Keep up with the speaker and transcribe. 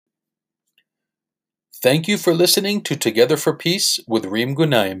Thank you for listening to Together for Peace with Reem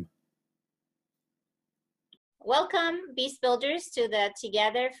Ghuniam. Welcome, Peace Builders, to the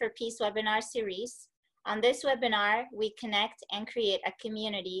Together for Peace webinar series. On this webinar, we connect and create a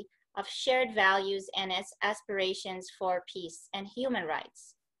community of shared values and aspirations for peace and human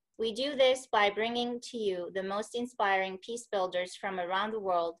rights. We do this by bringing to you the most inspiring peace builders from around the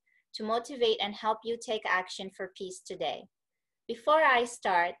world to motivate and help you take action for peace today. Before I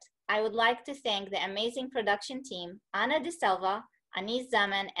start, I would like to thank the amazing production team, Ana De Silva, Anis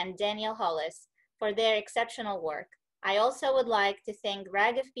Zaman, and Daniel Hollis, for their exceptional work. I also would like to thank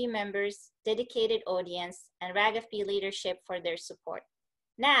RAGFP members, dedicated audience, and RAGFP leadership for their support.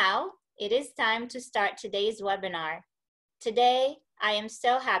 Now, it is time to start today's webinar. Today, I am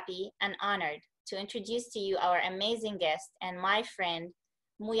so happy and honored to introduce to you our amazing guest and my friend,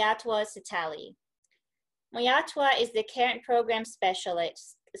 Muyatwa Sitali. Muyatwa is the Current Program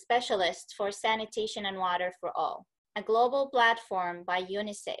Specialist for Sanitation and Water for All, a global platform by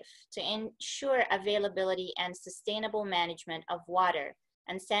UNICEF to ensure availability and sustainable management of water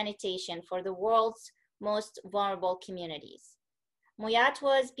and sanitation for the world's most vulnerable communities.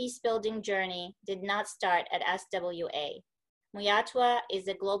 Muyatwa's peacebuilding journey did not start at SWA. Muyatwa is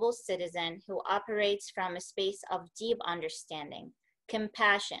a global citizen who operates from a space of deep understanding,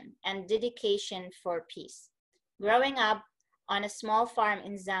 compassion, and dedication for peace. Growing up on a small farm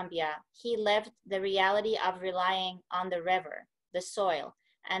in Zambia, he lived the reality of relying on the river, the soil,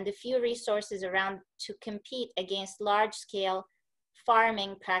 and the few resources around to compete against large-scale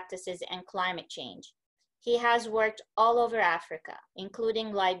farming practices and climate change. He has worked all over Africa,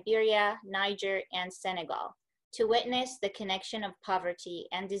 including Liberia, Niger, and Senegal, to witness the connection of poverty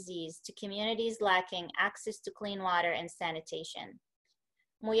and disease to communities lacking access to clean water and sanitation.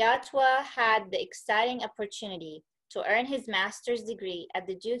 Muyatwa had the exciting opportunity to earn his master's degree at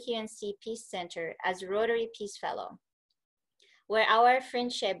the Duke UNC Peace Center as Rotary Peace Fellow, where our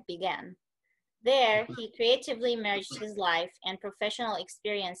friendship began. There, he creatively merged his life and professional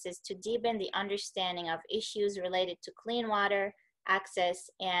experiences to deepen the understanding of issues related to clean water, access,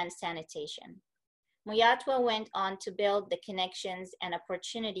 and sanitation. Muyatwa went on to build the connections and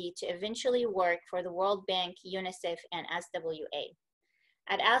opportunity to eventually work for the World Bank, UNICEF, and SWA.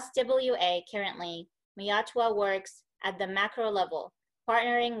 At SWA currently, Muyatwa works at the macro level,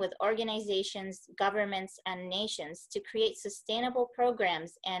 partnering with organizations, governments, and nations to create sustainable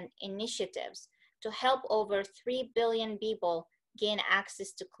programs and initiatives to help over 3 billion people gain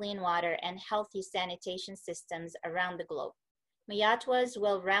access to clean water and healthy sanitation systems around the globe. Muyatwa's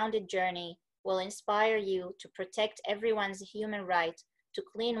well-rounded journey will inspire you to protect everyone's human right to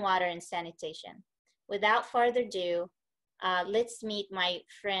clean water and sanitation. Without further ado, let's meet my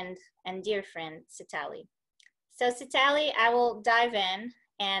friend and dear friend, Sitali. So Sitali, I will dive in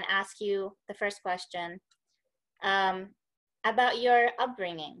and ask you the first question about your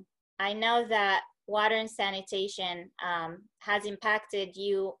upbringing. I know that water and sanitation has impacted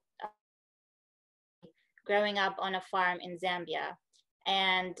you growing up on a farm in Zambia.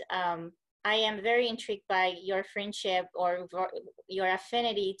 And I am very intrigued by your friendship or your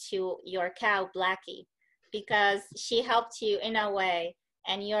affinity to your cow, Blackie, because she helped you in a way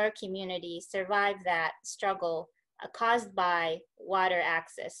and your community survive that struggle caused by water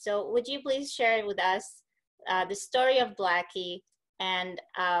access. So would you please share with us the story of Blackie and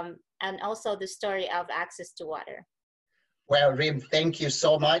also the story of access to water? Well, Reem, thank you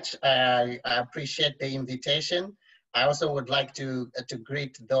so much. I appreciate the invitation. I also would like to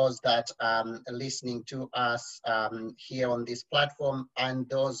greet those that are listening to us here on this platform and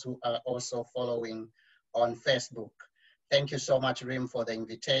those who are also following on Facebook. Thank you so much, Reem, for the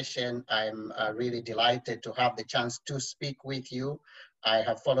invitation. I'm really delighted to have the chance to speak with you. I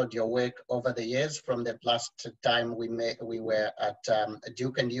have followed your work over the years from the last time we were at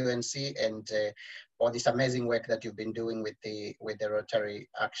Duke and UNC, and all this amazing work that you've been doing with the Rotary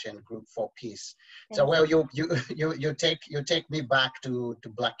Action Group for Peace. So, well, you take me back to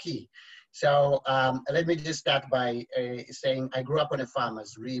Blackie. So let me just start by saying I grew up on a farm,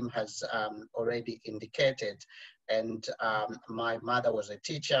 as Reem has already indicated, and my mother was a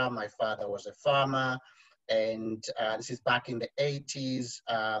teacher, my father was a farmer, and this is back in the 80s.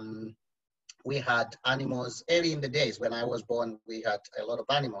 We had animals early in the days. When I was born, we had a lot of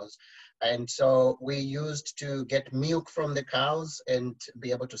animals. And so we used to get milk from the cows and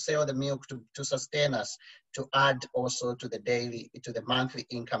be able to sell the milk to sustain us, to add also to the monthly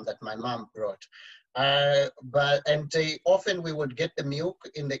income that my mom brought. Often we would get the milk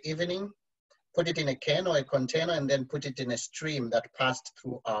in the evening, put it in a can or a container, and then put it in a stream that passed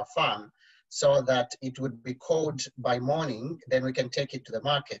through our farm so that it would be cold by morning, then we can take it to the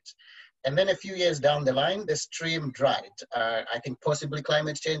market. And then a few years down the line, the stream dried. I think possibly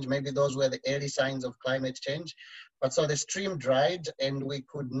climate change, maybe those were the early signs of climate change. But so the stream dried and we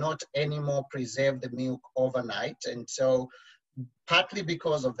could not anymore preserve the milk overnight. And so partly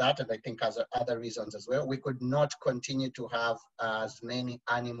because of that, and I think as other reasons as well, we could not continue to have as many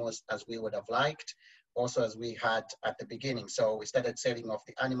animals as we would have liked, also as we had at the beginning. So we started selling off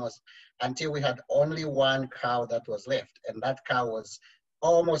the animals until we had only one cow that was left. And that cow was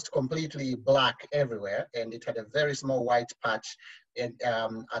almost completely black everywhere, and it had a very small white patch at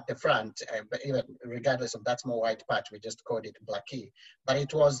the front. But even regardless of that small white patch, we just called it Blackie. But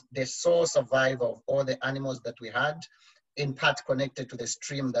it was the sole survivor of all the animals that we had, in part connected to the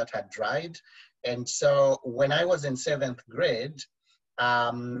stream that had dried. And so when I was in 7th grade,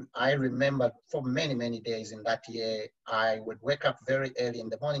 I remember for many, many days in that year, I would wake up very early in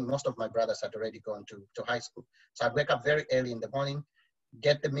the morning. Most of my brothers had already gone to high school. So I'd wake up very early in the morning,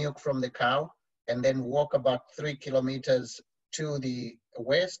 get the milk from the cow, and then walk about 3 kilometers to the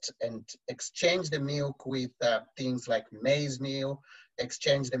west and exchange the milk with things like maize meal,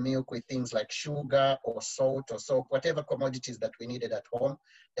 exchange the milk with things like sugar or salt or soap, whatever commodities that we needed at home,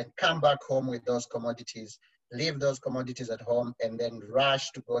 then come back home with those commodities, leave those commodities at home, and then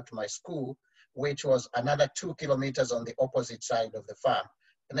rush to go to my school, which was another 2 kilometers on the opposite side of the farm,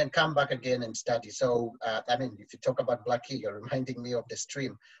 and then come back again and study. So, I mean, if you talk about Blackie, you're reminding me of the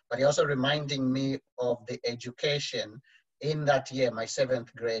stream, but you're also reminding me of the education in that year, my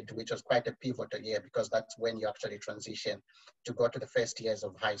 7th grade, which was quite a pivotal year because that's when you actually transition to go to the first years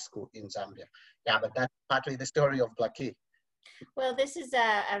of high school in Zambia. Yeah, but that's partly the story of Blackie. Well, this is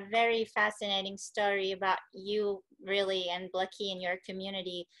a very fascinating story about you really and Blackie in your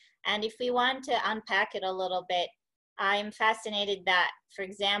community. And if we want to unpack it a little bit, I'm fascinated that, for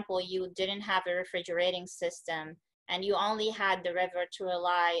example, you didn't have a refrigerating system and you only had the river to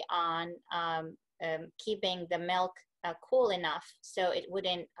rely on keeping the milk cool enough so it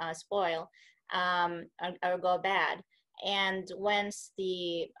wouldn't spoil or go bad. And once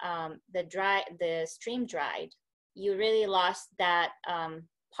the stream dried, you really lost that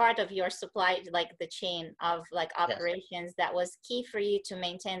part of your supply, like the chain of like operations, yes, that was key for you to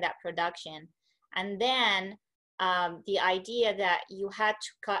maintain that production. And then the idea that you had to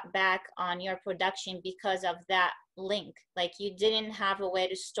cut back on your production because of that link, like you didn't have a way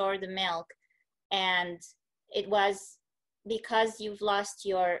to store the milk, and it was because you've lost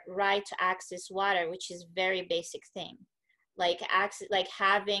your right to access water, which is very basic thing, like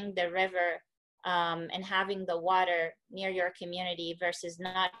having the river and having the water near your community versus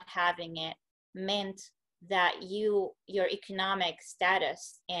not having it meant that your economic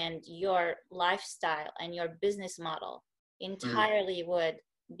status and your lifestyle and your business model entirely would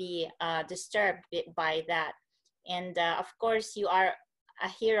be disturbed by that. And of course, you are a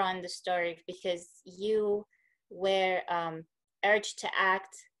hero in the story because you were urged to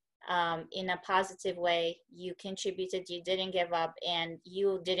act in a positive way. You contributed, you didn't give up, and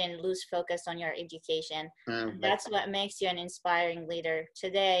you didn't lose focus on your education. That's what makes you an inspiring leader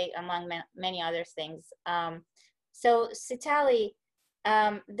today, among many other things. So Sitali,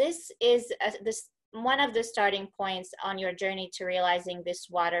 this is one of the starting points on your journey to realizing this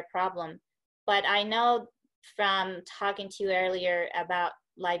water problem. But I know from talking to you earlier about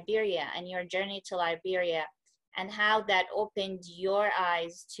Liberia and your journey to Liberia, and how that opened your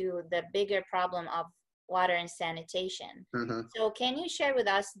eyes to the bigger problem of water and sanitation. So can you share with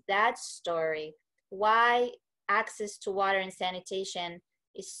us that story? Why access to water and sanitation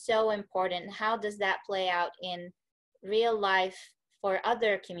is so important? How does that play out in real life for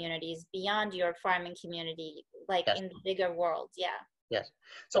other communities beyond your farming community, like in the bigger world? Yeah. Yes.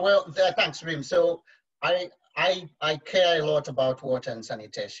 So, well, thanks, Reem. So I care a lot about water and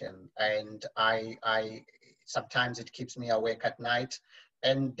sanitation, and I sometimes it keeps me awake at night.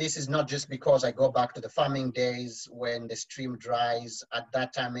 And this is not just because I go back to the farming days when the stream dries. At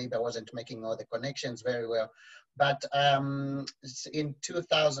that time, maybe I wasn't making all the connections very well. But in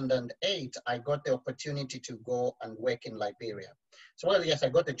 2008, I got the opportunity to go and work in Liberia. So, well, yes, I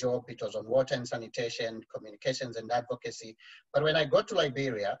got a job. It was on water and sanitation, communications and advocacy. But when I got to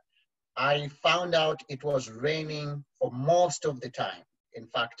Liberia, I found out it was raining for most of the time. In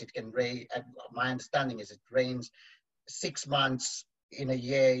fact, it can rain, my understanding is it rains 6 months in a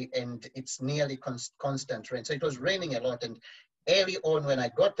year, and it's nearly constant rain. So it was raining a lot. And early on when I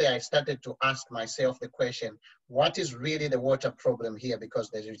got there, I started to ask myself the question, what is really the water problem here? Because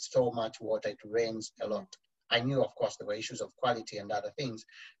there is so much water, it rains a lot. I knew, of course, there were issues of quality and other things.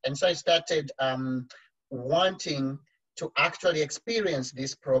 And so I started wanting to actually experience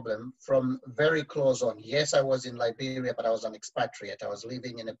this problem from very close on. Yes, I was in Liberia, but I was an expatriate. I was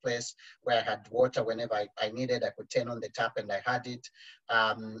living in a place where I had water whenever I needed. I could turn on the tap and I had it,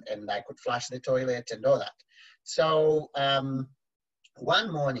 and I could flush the toilet and all that. So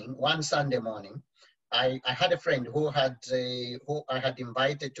one Sunday morning, I had a friend who I had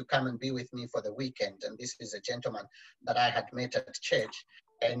invited to come and be with me for the weekend. And this is a gentleman that I had met at church.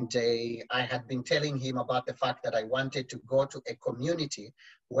 And I had been telling him about the fact that I wanted to go to a community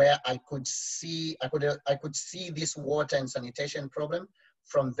where I could see this water and sanitation problem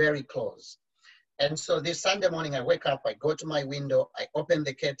from very close. And so this Sunday morning, I wake up, I go to my window, I open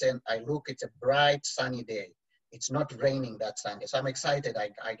the curtain, I look, it's a bright, sunny day. It's not raining that Sunday. So I'm excited.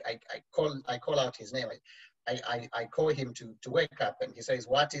 I call out his name. I call him to wake up, and he says,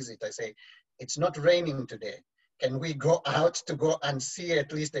 "What is it?" I say, "It's not raining today. Can we go out to go and see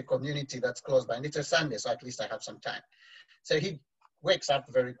at least a community that's close by?" And it's a Sunday, so at least I have some time. So he wakes up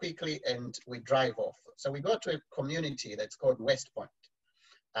very quickly and we drive off. So we go to a community that's called West Point.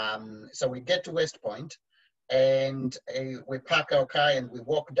 So we get to West Point and we park our car and we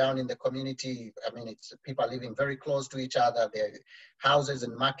walk down in the community. I mean, it's people are living very close to each other. Their houses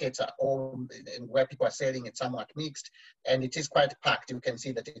and markets are all, and where people are selling, it's somewhat mixed, and it is quite packed. You can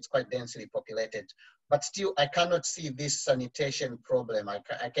see that it's quite densely populated, but still I cannot see this sanitation problem.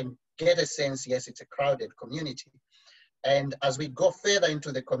 I can get a sense, yes, it's a crowded community. And as we go further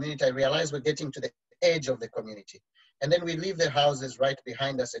into the community, I realize we're getting to the edge of the community. And then we leave the houses right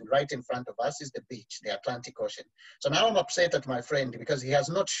behind us, and right in front of us is the beach, the Atlantic Ocean. So now I'm upset at my friend because he has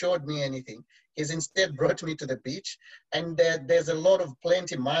not showed me anything. He's instead brought me to the beach, and there's a lot of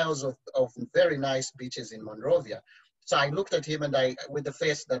plenty miles of very nice beaches in Monrovia. So I looked at him and with the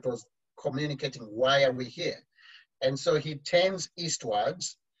face that was communicating, why are we here? And so he turns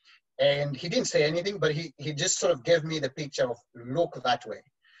eastwards, and he didn't say anything, but he just sort of gave me the picture of look that way.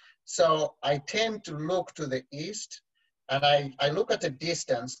 So I tend to look to the east, and I look at a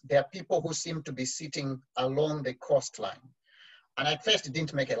distance. There are people who seem to be sitting along the coastline. And at first it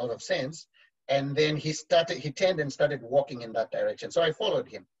didn't make a lot of sense. And then he turned and started walking in that direction. So I followed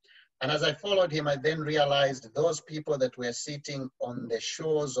him. And as I followed him, I then realized those people that were sitting on the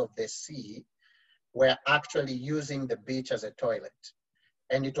shores of the sea were actually using the beach as a toilet.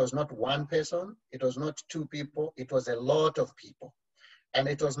 And it was not one person, it was not two people, it was a lot of people. And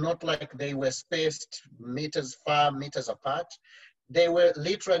it was not like they were spaced meters apart. They were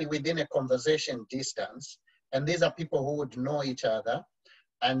literally within a conversation distance. And these are people who would know each other.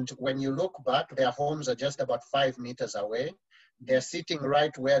 And when you look back, their homes are just about 5 meters away. They're sitting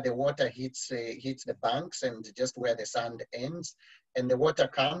right where the water hits the banks and just where the sand ends. And the water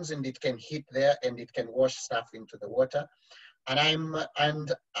comes and it can hit there and it can wash stuff into the water. And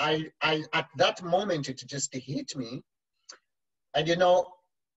I at that moment, it just hit me. And you know,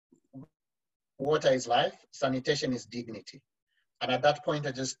 water is life, sanitation is dignity. And at that point,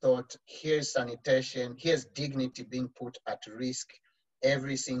 I just thought, here's sanitation, here's dignity being put at risk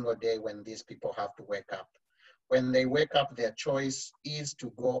every single day when these people have to wake up. When they wake up, their choice is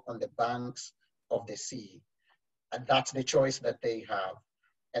to go on the banks of the sea. And that's the choice that they have.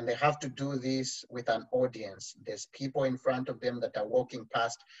 And they have to do this with an audience. There's people in front of them that are walking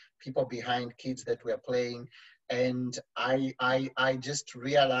past, people behind, kids that were playing. And I just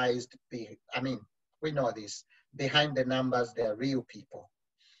realized, we know this, behind the numbers, there are real people.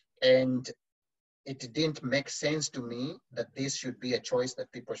 And it didn't make sense to me that this should be a choice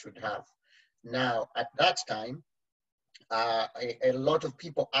that people should have. Now, at that time, a lot of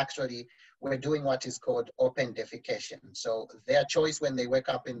people actually were doing what is called open defecation. So their choice when they wake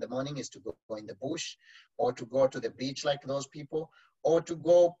up in the morning is to go in the bush, or to go to the beach like those people, or to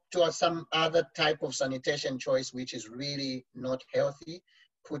go to some other type of sanitation choice, which is really not healthy,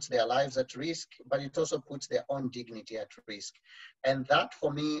 puts their lives at risk, but it also puts their own dignity at risk. And that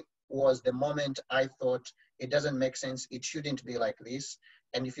for me was the moment I thought it doesn't make sense. It shouldn't be like this.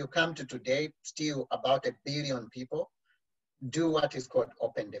 And if you come to today, still about 1 billion people do what is called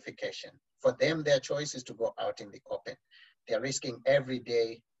open defecation. For them, their choice is to go out in the open. They're risking every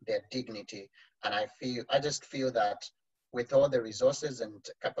day their dignity. And I just feel that with all the resources and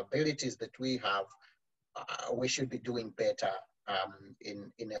capabilities that we have, we should be doing better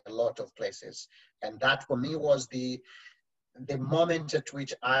in a lot of places. And that for me was the moment at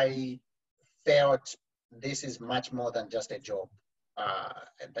which I felt this is much more than just a job,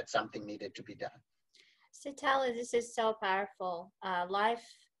 that something needed to be done. Sitali, this is so powerful.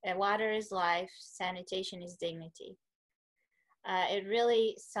 Water is life, sanitation is dignity. It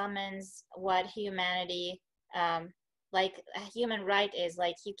really summons what humanity like a human right is.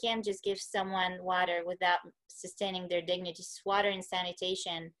 Like, you can't just give someone water without sustaining their dignity. Water and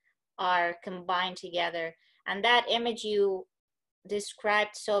sanitation are combined together. And that image you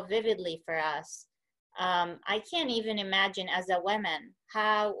described so vividly for us, I can't even imagine as a woman,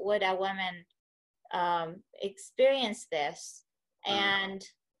 how would a woman experience this? And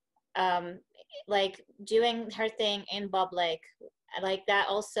like doing her thing in public, like that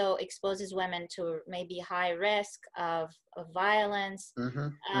also exposes women to maybe high risk of violence.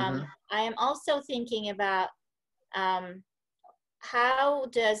 I am also thinking about how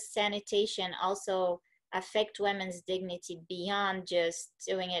does sanitation also affect women's dignity beyond just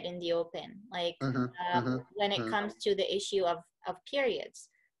doing it in the open? Like when it comes to the issue of periods,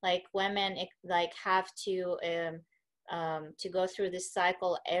 like women like have to go through this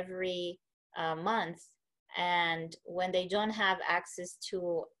cycle every month, and when they don't have access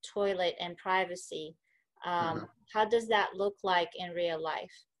to toilet and privacy, how does that look like in real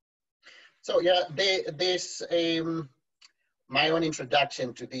life? So yeah, my own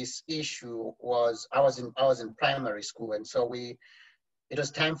introduction to this issue was I was in primary school, and so it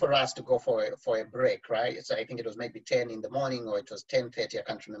was time for us to go for a break, right? So I think it was maybe 10 in the morning, or it was 10:30. I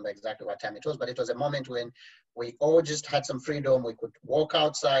can't remember exactly what time it was, but it was a moment when we all just had some freedom. We could walk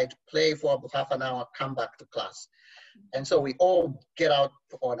outside, play for half an hour, come back to class. And so we all get out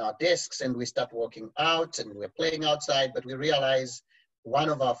on our desks and we start walking out, and we're playing outside, but we realize one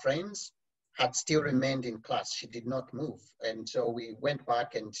of our friends had still remained in class. She did not move. And so we went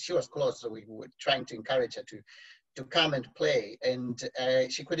back, and she was close, so we were trying to encourage her to come and play, and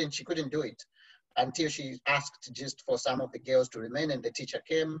she couldn't do it until she asked just for some of the girls to remain, and the teacher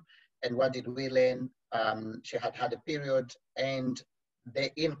came. And what did we learn? She had had a period, and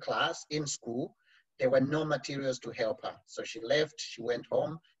in class, in school, there were no materials to help her. So she left, she went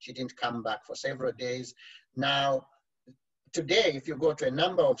home, she didn't come back for several days. Now, today, if you go to a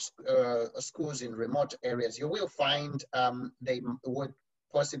number of schools in remote areas, you will find they would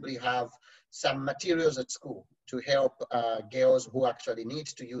possibly have some materials at school to help girls who actually need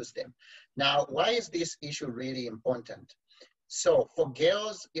to use them. Now, why is this issue really important? So for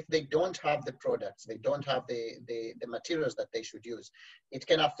girls, if they don't have the products, they don't have the materials that they should use, it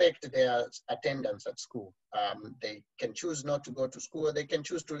can affect their attendance at school. They can choose not to go to school. They can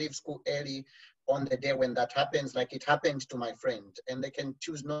choose to leave school early on the day when that happens, like it happened to my friend, and they can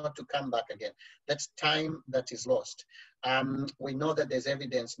choose not to come back again. That's time that is lost. We know that there's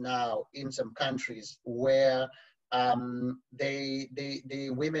evidence now in some countries where the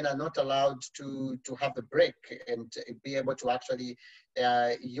women are not allowed to have a break and be able to actually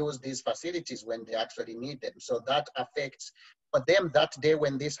use these facilities when they actually need them. So that affects, for them that day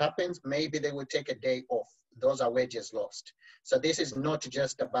when this happens, maybe they will take a day off. Those are wages lost. So this is not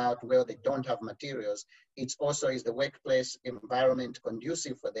just about where they don't have materials. It's also, is the workplace environment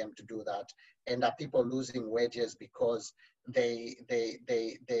conducive for them to do that? And are people losing wages because they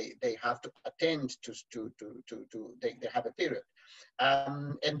have to attend they have a period?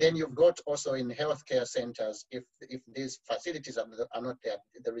 And then you've got also in healthcare centers, if these facilities are not there,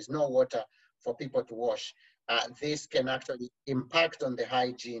 there is no water for people to wash. This can actually impact on the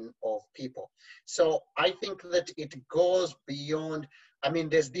hygiene of people. So I think that it goes beyond, I mean,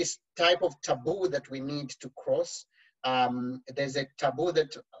 there's this type of taboo that we need to cross. There's a taboo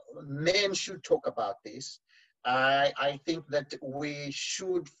that men should talk about this. I think that we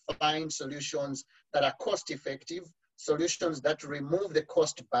should find solutions that are cost effective, solutions that remove the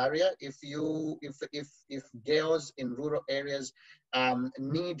cost barrier. If girls in rural areas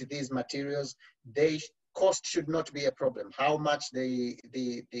need these materials, cost should not be a problem. How much the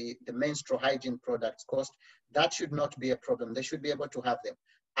menstrual hygiene products cost, that should not be a problem. They should be able to have them.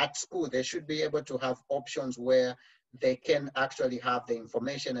 At school, they should be able to have options where they can actually have the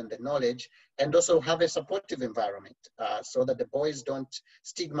information and the knowledge, and also have a supportive environment so that the boys don't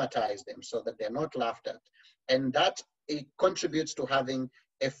stigmatize them, so that they're not laughed at. And that it contributes to having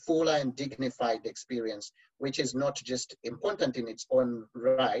a fuller and dignified experience, which is not just important in its own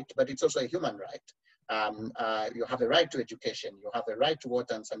right, but it's also a human right. You have a right to education, you have a right to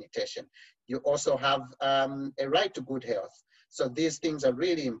water and sanitation, you also have a right to good health. So these things are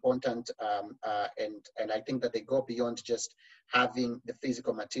really important, and I think that they go beyond just having the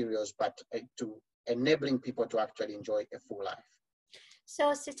physical materials, but to enabling people to actually enjoy a full life.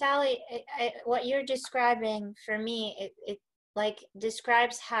 So Sitali, what you're describing for me, it like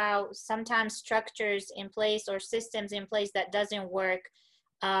describes how sometimes structures in place or systems in place that doesn't work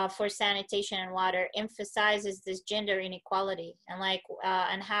for sanitation and water emphasizes this gender inequality, and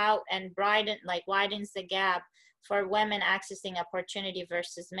widens the gap for women accessing opportunity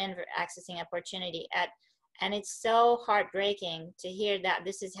versus men accessing opportunity. And it's so heartbreaking to hear that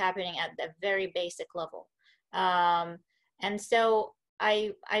this is happening at the very basic level. And so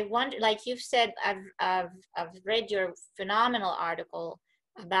I wonder, like you've said, I've read your phenomenal article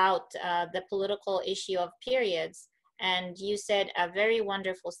about the political issue of periods, and you said a very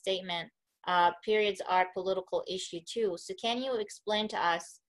wonderful statement. Periods are a political issue too. So can you explain to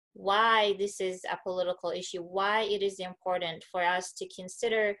us why this is a political issue, why it is important for us to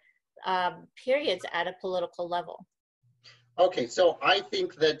consider periods at a political level? Okay, so I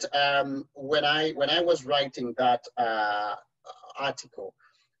think that when I was writing that article,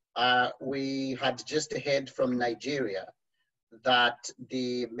 we had just heard from Nigeria that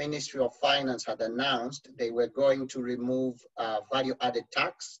the Ministry of Finance had announced they were going to remove value-added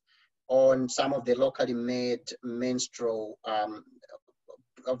tax on some of the locally made menstrual,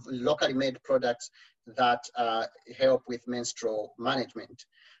 locally made products that help with menstrual management,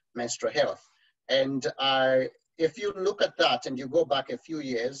 menstrual health. And if you look at that and you go back a few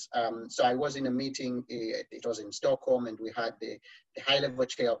years, so I was in a meeting, it was in Stockholm, and we had the high-level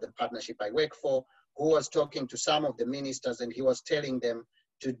chair of the partnership I work for, who was talking to some of the ministers, and he was telling them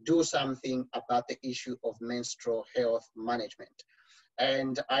to do something about the issue of menstrual health management.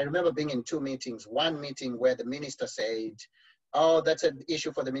 And I remember being in two meetings, one meeting where the minister said, oh, that's an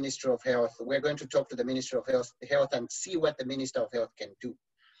issue for the Ministry of Health. We're going to talk to the Ministry of Health and see what the Minister of Health can do.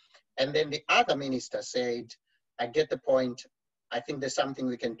 And then the other minister said, I get the point. I think there's something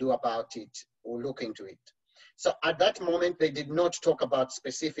we can do about it. We'll look into it. So at that moment, they did not talk about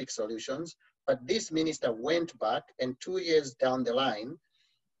specific solutions, but this minister went back, and 2 years down the line,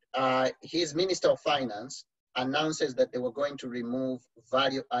 his Minister of Finance announces that they were going to remove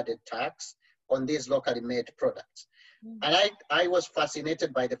value-added tax on these locally made products. And I was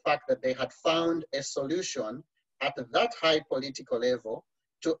fascinated by the fact that they had found a solution at that high political level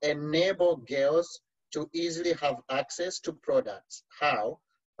to enable girls to easily have access to products. How?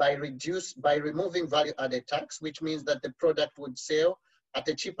 By removing value-added tax, which means that the product would sell at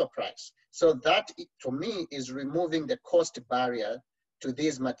a cheaper price. So that, to me, is removing the cost barrier to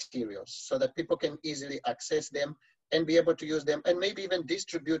these materials so that people can easily access them and be able to use them, and maybe even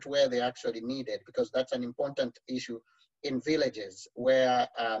distribute where they actually need it, because that's an important issue in villages where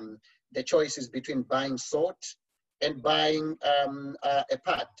the choice is between buying salt and buying a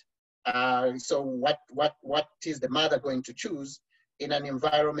pad. So what is the mother going to choose in an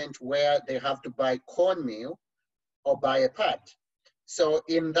environment where they have to buy cornmeal or buy a pad? So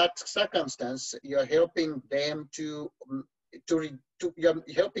in that circumstance, you're helping them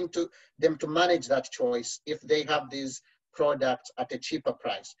them to manage that choice if they have these products at a cheaper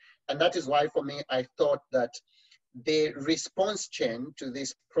price. And that is why, for me, I thought that the response chain to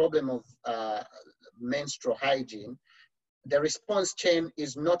this problem of menstrual hygiene, the response chain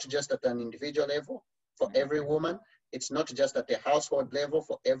is not just at an individual level for every woman. It's not just at the household level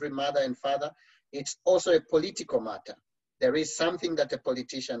for every mother and father. It's also a political matter. There is something that a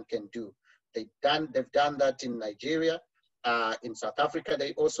politician can do. They've done that in Nigeria. In South Africa,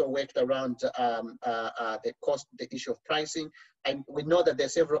 they also worked around the issue of pricing. And we know that there are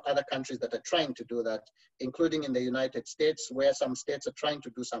several other countries that are trying to do that, including in the United States, where some states are trying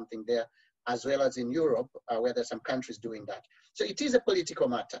to do something there, as well as in Europe, where there's some countries doing that. So it is a political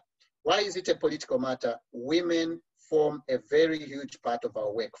matter. Why is it a political matter? Women form a very huge part of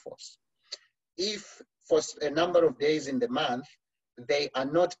our workforce. If for a number of days in the month, they are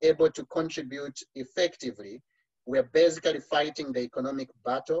not able to contribute effectively, we're basically fighting the economic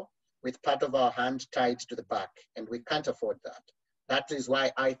battle with part of our hand tied to the back, and we can't afford that. That is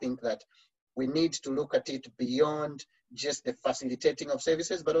why I think that we need to look at it beyond just the facilitating of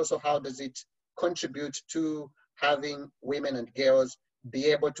services, but also how does it contribute to having women and girls be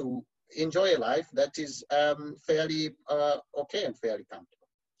able to enjoy a life that is fairly okay and fairly comfortable.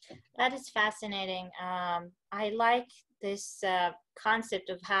 That is fascinating. I like this concept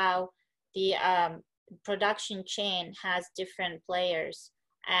of how the production chain has different players,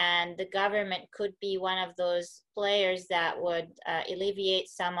 and the government could be one of those players that would alleviate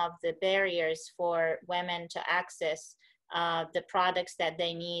some of the barriers for women to access the products that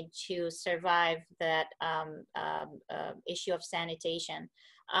they need to survive that issue of sanitation.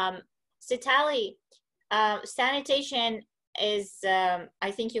 Sitali, sanitation is,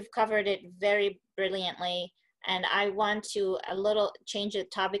 I think you've covered it very brilliantly. And I want to change the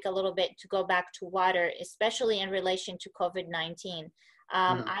topic a little bit to go back to water, especially in relation to COVID-19.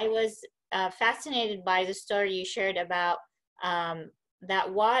 I was fascinated by the story you shared about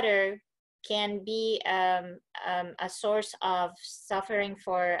that water can be a source of suffering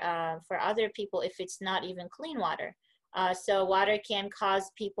for other people if it's not even clean water. So water can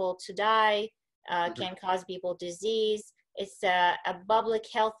cause people to die. can cause people disease. It's a public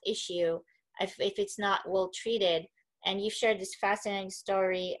health issue if it's not well treated. And you shared this fascinating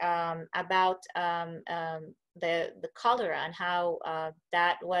story about the cholera and how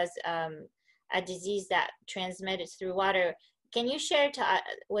that was a disease that transmitted through water. Can you share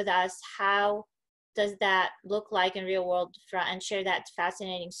with us how does that look like in real world and share that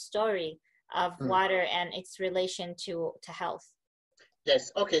fascinating story of water and its relation to health?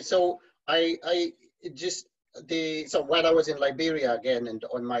 Yes. Okay. So so while I was in Liberia again, and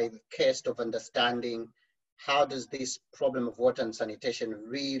on my quest of understanding how does this problem of water and sanitation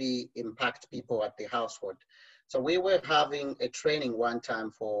really impact people at the household. So we were having a training one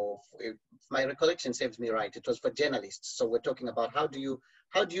time if my recollection serves me right, it was for journalists. So we're talking about how do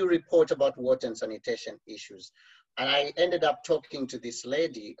you report about water and sanitation issues. And I ended up talking to this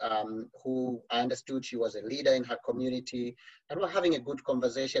lady who I understood she was a leader in her community, and we're having a good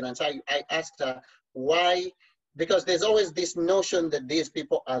conversation. And so I asked her why, because there's always this notion that these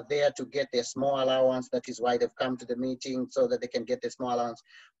people are there to get their small allowance. That is why they've come to the meeting, so that they can get their small allowance.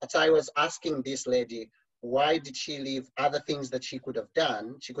 But so I was asking this lady, why did she leave other things that she could have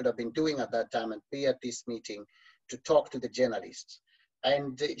done, she could have been doing at that time, and be at this meeting to talk to the journalists?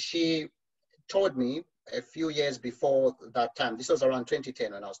 And she told me a few years before that time, this was around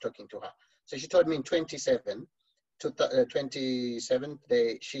 2010 when I was talking to her. So she told me in 27,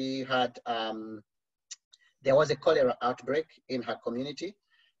 she had, there was a cholera outbreak in her community,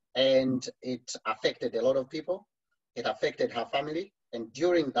 and it affected a lot of people. It affected her family. And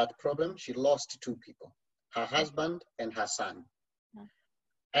during that problem, she lost 2 people, her husband and her son.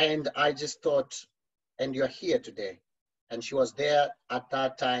 And I just thought, and you're here today. And she was there at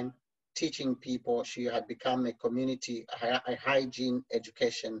that time teaching people. She had become a community, a hygiene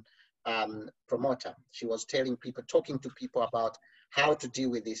education promoter. She was telling people, talking to people about how to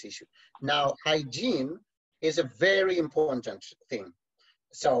deal with this issue. Now, hygiene is a very important thing.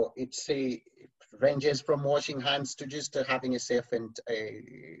 So it ranges from washing hands to just having a safe and a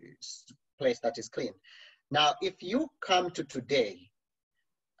place that is clean. Now, if you come to today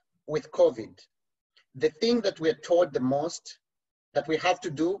with COVID, the thing that we're taught the most, that we have to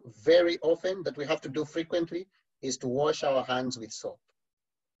do very often, that we have to do frequently, is to wash our hands with soap.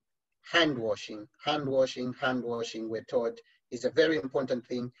 Hand washing, we're taught, is a very important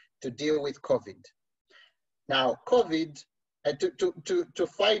thing to deal with COVID. Now, COVID, to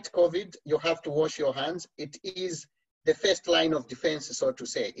fight COVID, you have to wash your hands. It is the first line of defense, so to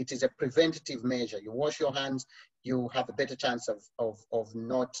say. It is a preventative measure. You wash your hands, you have a better chance of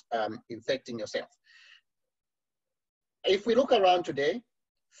not infecting yourself. If we look around today,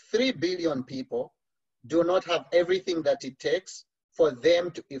 3 billion people do not have everything that it takes for them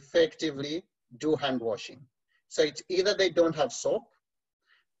to effectively do hand washing. So it's either they don't have soap,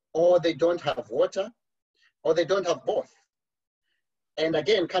 or they don't have water, or they don't have both. And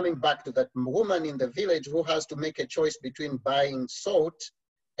again, coming back to that woman in the village who has to make a choice between buying salt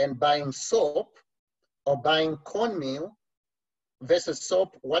and buying soap, or buying cornmeal versus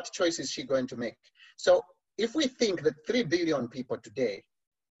soap, what choice is she going to make? So if we think that 3 billion people today,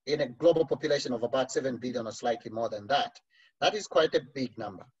 in a global population of about 7 billion or slightly more than that, that is quite a big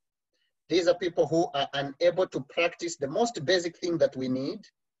number. These are people who are unable to practice the most basic thing that we need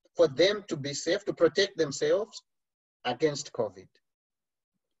for them to be safe, to protect themselves against COVID.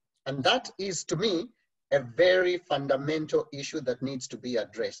 And that is, to me, a very fundamental issue that needs to be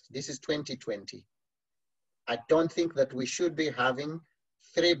addressed. This is 2020. I don't think that we should be having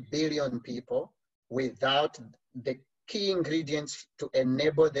 3 billion people without the key ingredients to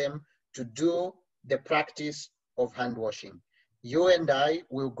enable them to do the practice of hand washing. You and I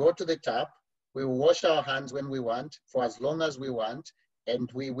will go to the tap, we will wash our hands when we want, for as long as we want,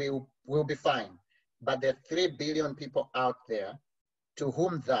 and we'll be fine. But there are 3 billion people out there to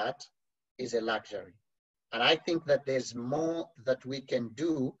whom that is a luxury. And I think that there's more that we can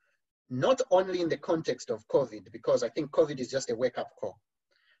do, not only in the context of COVID, because I think COVID is just a wake-up call,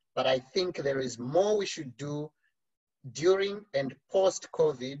 but I think there is more we should do during and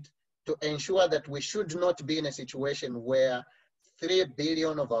post-COVID to ensure that we should not be in a situation where 3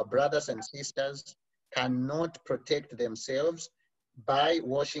 billion of our brothers and sisters cannot protect themselves by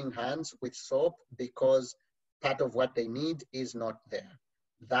washing hands with soap because part of what they need is not there.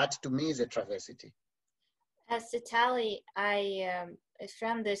 That to me is a travesty. Sitali,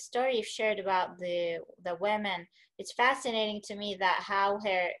 from the story you've shared about the women, it's fascinating to me that how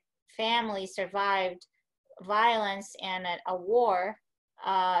her family survived violence and a war,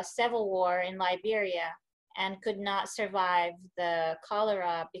 civil war in Liberia, and could not survive the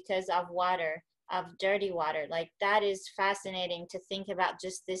cholera because of water, of dirty water. Like, that is fascinating to think about,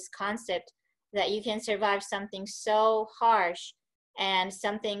 just this concept that you can survive something so harsh and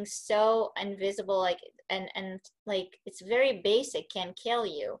something so invisible, like and like it's very basic, can kill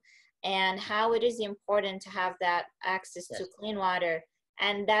you, and how it is important to have that access to clean water.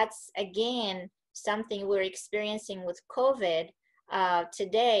 And that's again something we're experiencing with COVID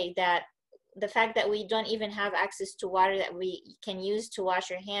today, that the fact that we don't even have access to water that we can use to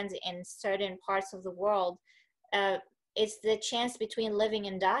wash our hands in certain parts of the world, it's the chance between living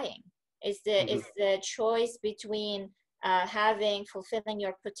and dying. It's the choice between fulfilling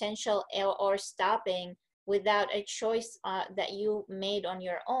your potential or stopping without a choice that you made on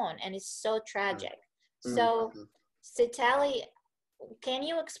your own. And it's so tragic. So Sitali, can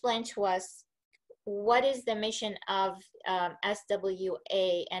you explain to us what is the mission of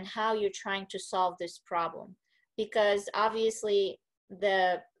SWA and how you're trying to solve this problem? Because obviously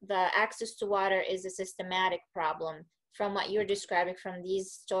the access to water is a systematic problem, from what you're describing from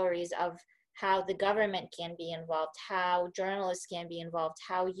these stories of how the government can be involved, how journalists can be involved,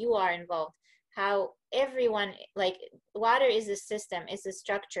 how you are involved, how everyone, like water is a system, it's a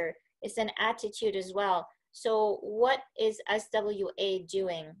structure, it's an attitude as well. So what is SWA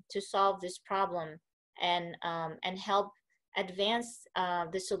doing to solve this problem and help advance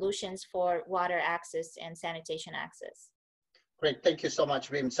the solutions for water access and sanitation access? Great, thank you so much,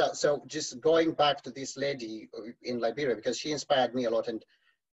 Reem. So just going back to this lady in Liberia, because she inspired me a lot. And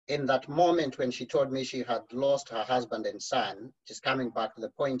in that moment when she told me she had lost her husband and son, just coming back to the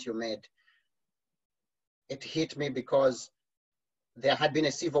point you made, it hit me because there had been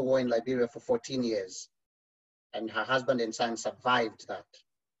a civil war in Liberia for 14 years, and her husband and son survived that.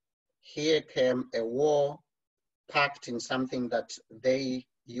 Here came a war packed in something that they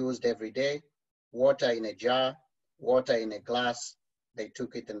used every day, water in a jar, water in a glass. They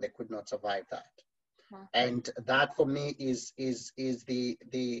took it and they could not survive that. Wow. And that for me is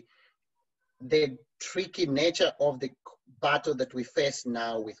the tricky nature of the battle that we face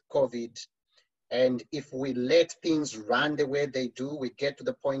now with COVID. And if we let things run the way they do, we get to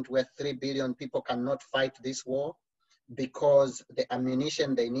the point where 3 billion people cannot fight this war because the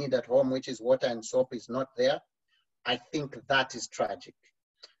ammunition they need at home, which is water and soap, is not there. I think that is tragic.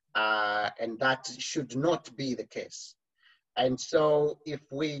 And that should not be the case. And so if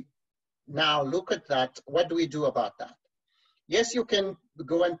we now look at that, what do we do about that? Yes, you can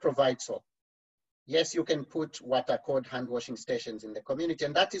go and provide soap. Yes, you can put what are called hand washing stations in the community,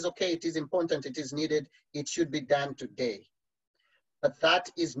 and that is okay. It is important, it is needed, it should be done today. But that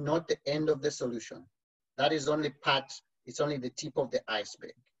is not the end of the solution. That is only part, it's only the tip of the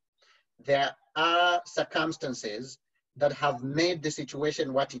iceberg. There are circumstances that have made the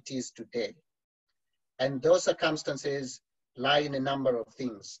situation what it is today. And those circumstances lie in a number of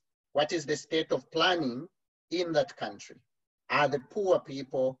things. What is the state of planning in that country? Are the poor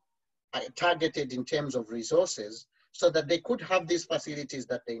people targeted in terms of resources so that they could have these facilities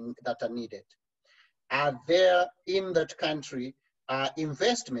that are needed? Are there in that country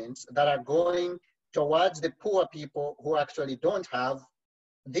investments that are going towards the poor people who actually don't have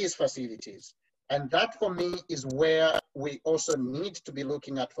these facilities? And that for me is where we also need to be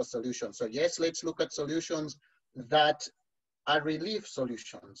looking at for solutions. So yes, let's look at solutions that are relief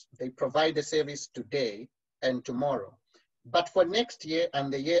solutions. They provide the service today and tomorrow. But for next year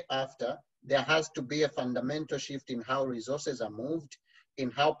and the year after, there has to be a fundamental shift in how resources are moved,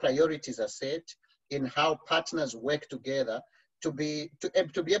 in how priorities are set, in how partners work together to be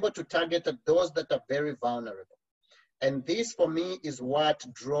able to target those that are very vulnerable. And this for me is what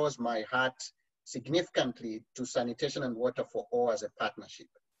draws my heart significantly to Sanitation and Water for All as a partnership.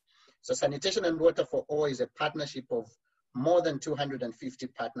 So Sanitation and Water for All is a partnership of more than 250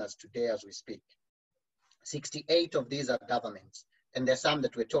 partners today as we speak. 68 of these are governments, and there's some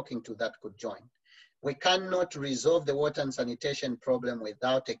that we're talking to that could join. We cannot resolve the water and sanitation problem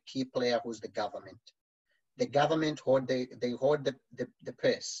without a key player who's the government. The government hold the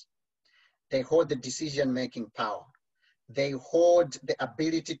purse. They hold the decision-making power. They hold the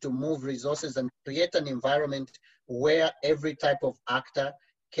ability to move resources and create an environment where every type of actor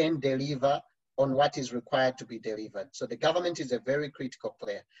can deliver on what is required to be delivered. So the government is a very critical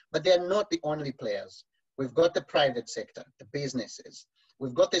player, but they're not the only players. We've got the private sector, the businesses.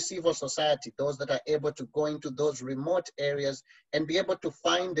 We've got the civil society, those that are able to go into those remote areas and be able to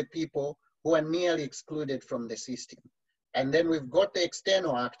find the people who are nearly excluded from the system. And then we've got the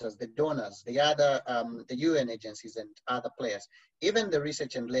external actors, the donors, the other, the UN agencies and other players, even the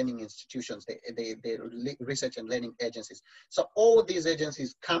research and learning institutions, the research and learning agencies. So all these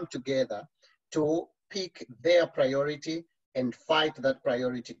agencies come together to pick their priority and fight that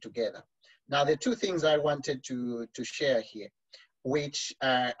priority together. Now, the two things I wanted to share here. which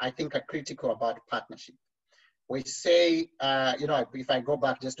I think are critical about partnership. We say, you know, if I go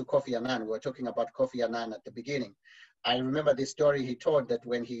back just to Kofi Annan, we were talking about Kofi Annan at the beginning. I remember the story he told that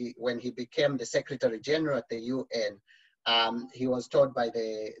when he became the Secretary General at the UN, he was told by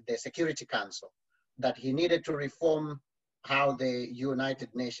the Security Council that he needed to reform how the United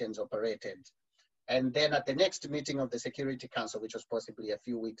Nations operated. And then at the next meeting of the Security Council, which was possibly a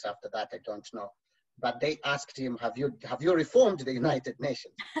few weeks after that, I don't know, but they asked him, have you reformed the United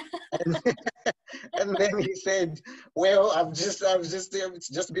Nations? And then he said, well, it's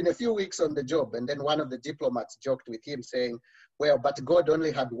just been a few weeks on the job. And then one of the diplomats joked with him saying, well, but God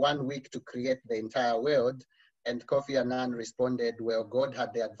only had 1 week to create the entire world. And Kofi Annan responded, well, God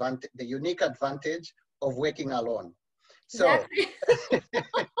had the unique advantage of working alone. So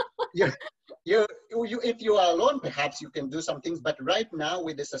if you are alone, perhaps you can do some things. But right now,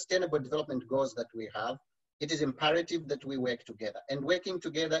 with the sustainable development goals that we have, it is imperative that we work together. And working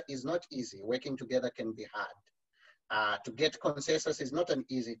together is not easy. Working together can be hard. To get consensus is not an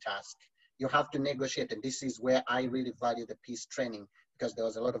easy task. You have to negotiate. And this is where I really value the peace training, because there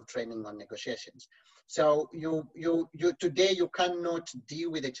was a lot of training on negotiations. So today you cannot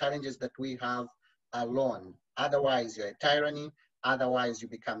deal with the challenges that we have alone. Otherwise, you're a tyranny. Otherwise, you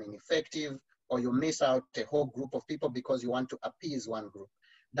become ineffective, or you miss out a whole group of people because you want to appease one group.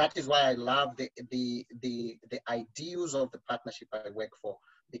 That is why I love the ideals of the partnership I work for,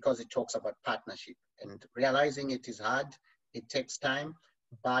 because it talks about partnership and realizing it is hard, it takes time,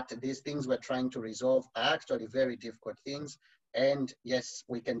 but these things we're trying to resolve are actually very difficult things. And yes,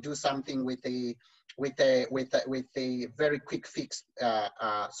 we can do something with a very quick fix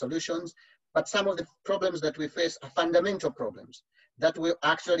solutions. But some of the problems that we face are fundamental problems that will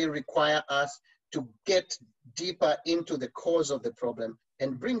actually require us to get deeper into the cause of the problem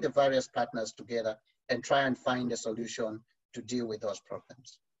and bring the various partners together and try and find a solution to deal with those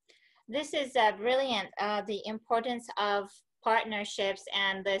problems. This is brilliant, the importance of partnerships,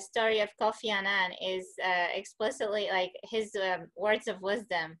 and the story of Kofi Annan is explicitly like his words of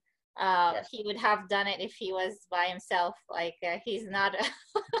wisdom. Yes. He would have done it if he was by himself, like he's not,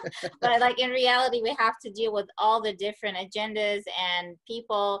 but like in reality, we have to deal with all the different agendas and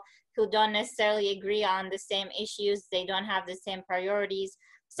people who don't necessarily agree on the same issues. They don't have the same priorities.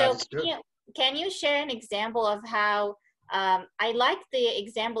 So can you share an example of how, I like the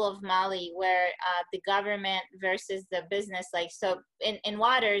example of Mali, where the government versus the business, like, so in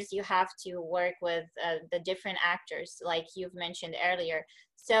waters, you have to work with the different actors, like you've mentioned earlier.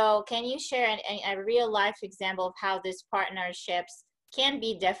 So can you share a real life example of how these partnerships can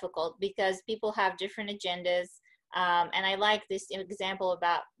be difficult because people have different agendas? And I like this example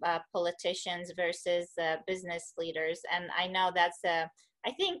about politicians versus business leaders. And I know that's,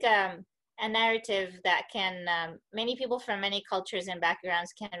 I think, a narrative that can, many people from many cultures and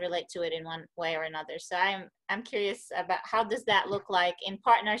backgrounds can relate to it in one way or another. So I'm curious about how does that look like in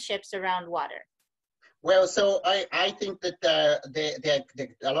partnerships around water? Well, so I think that there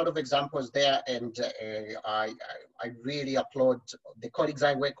are a lot of examples there, and I really applaud the colleagues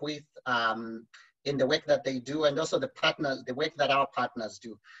I work with in the work that they do, and also the partners, the work that our partners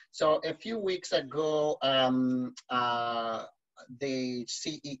do. So a few weeks ago, the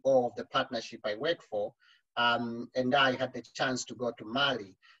CEO of the partnership I work for, and I had the chance to go to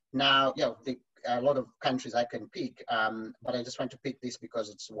Mali. Now, you know, a lot of countries I can pick, but I just want to pick this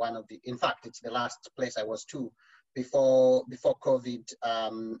because it's one of the, in fact, it's the last place I was to before COVID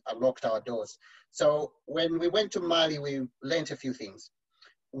locked our doors. So when we went to Mali, we learned a few things.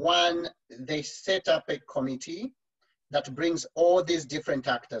 One, they set up a committee that brings all these different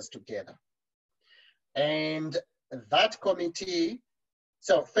actors together. And that committee,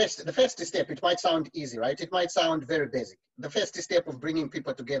 so the first step, it might sound easy, right? It might sound very basic. The first step of bringing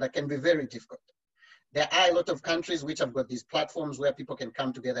people together can be very difficult. There are a lot of countries which have got these platforms where people can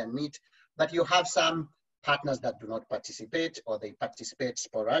come together and meet, but you have some partners that do not participate, or they participate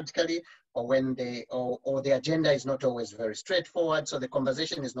sporadically, or when they, or the agenda is not always very straightforward, so the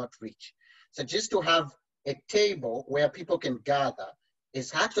conversation is not rich. So just to have a table where people can gather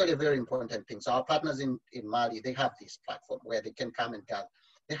is actually a very important thing. So our partners in Mali, they have this platform where they can come and gather.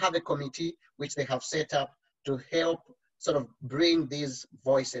 They have a committee which they have set up to help sort of bring these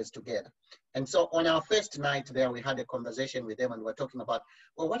voices together. And so on our first night there, we had a conversation with them and we're talking about,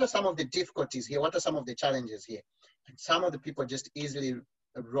 well, what are some of the difficulties here? What are some of the challenges here? And some of the people just easily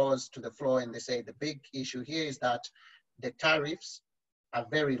rose to the floor and they say, the big issue here is that the tariffs are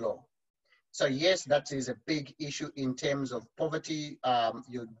very low. So yes, that is a big issue in terms of poverty.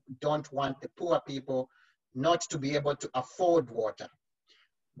 You don't want the poor people not to be able to afford water.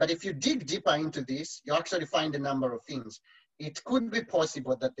 But if you dig deeper into this, you actually find a number of things. it could be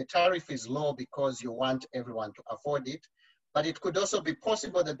possible that the tariff is low because you want everyone to afford it, but it could also be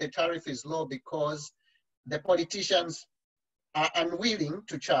possible that the tariff is low because the politicians are unwilling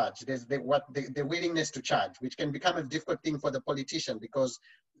to charge. There's the willingness to charge, which can become a difficult thing for the politician because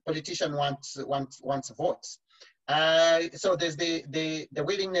the politician wants votes. So there's the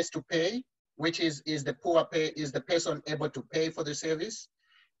willingness to pay, which is the poor pay, is the person able to pay for the service.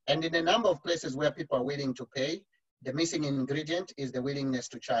 And in a number of places where people are willing to pay, the missing ingredient is the willingness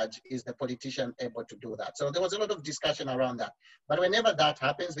to charge. Is the politician able to do that? So there was a lot of discussion around that. But whenever that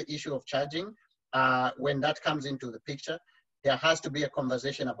happens, the issue of charging, when that comes into the picture, there has to be a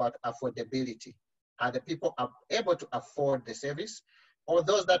conversation about affordability. Are the people able to afford the service? Or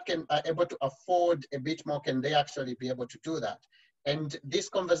those that are able to afford a bit more, can they actually be able to do that? And this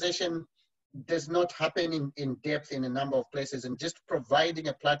conversation does not happen in depth in a number of places, and just providing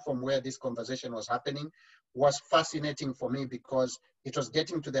a platform where this conversation was happening was fascinating for me because it was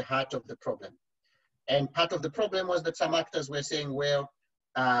getting to the heart of the problem. And part of the problem was that some actors were saying, well,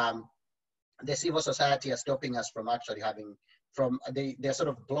 the civil society are stopping us from actually having, they're sort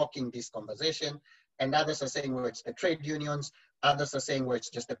of blocking this conversation. And others are saying, well, it's the trade unions. Others are saying, well, it's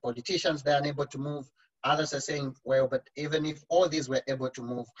just the politicians that are unable to move. Others are saying, well, but even if all these were able to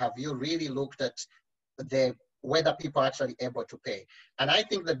move, have you really looked at whether people are actually able to pay? And I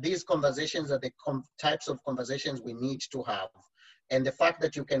think that these conversations are the types of conversations we need to have. And the fact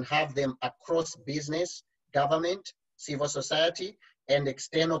that you can have them across business, government, civil society, and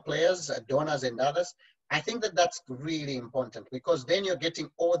external players, donors and others, I think that that's really important because then you're getting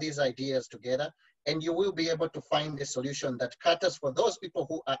all these ideas together and you will be able to find a solution that caters for those people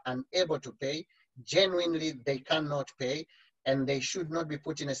who are unable to pay. Genuinely, they cannot pay, and they should not be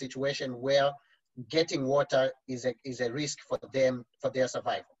put in a situation where getting water is a risk for them, for their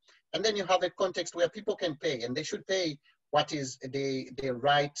survival. And then you have a context where people can pay, and they should pay what is the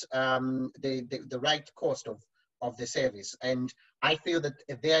right cost of the service. And I feel that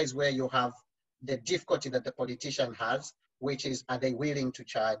there is where you have the difficulty that the politician has, which is, are they willing to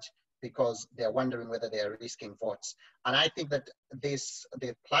charge? Because they're wondering whether they are risking votes. And I think that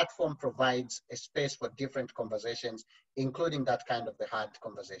the platform provides a space for different conversations, including that kind of the hard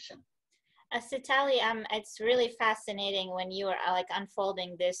conversation. Sitali, it's really fascinating when you are like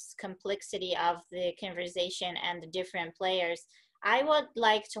unfolding this complexity of the conversation and the different players. I would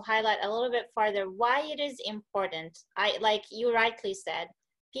like to highlight a little bit further why it is important. Like you rightly said,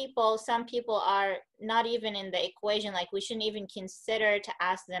 some people are not even in the equation, like we shouldn't even consider to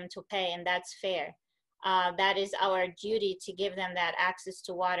ask them to pay, and that's fair. That is our duty to give them that access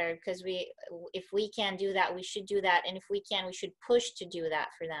to water, because if we can do that, we should do that, and if we can, we should push to do that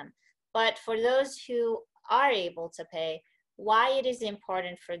for them. But for those who are able to pay, why it is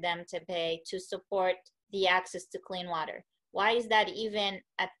important for them to pay to support the access to clean water? Why is that even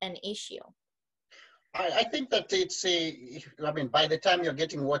an issue? I think that by the time you're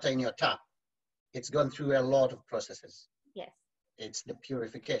getting water in your tap, it's gone through a lot of processes. Yes. It's the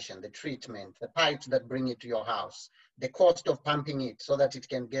purification, the treatment, the pipes that bring it to your house, the cost of pumping it so that it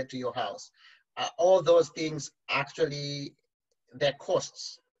can get to your house. All those things actually, they're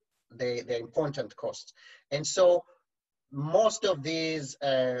costs. They're important costs. And so most of these,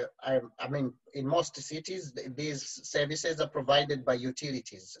 in most cities, these services are provided by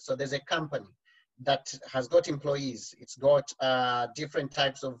utilities. So there's a company that has got employees. It's got different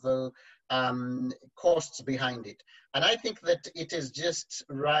types of costs behind it. And I think that it is just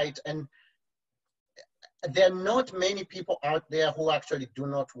right. And there are not many people out there who actually do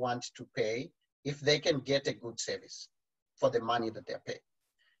not want to pay if they can get a good service for the money that they're paying.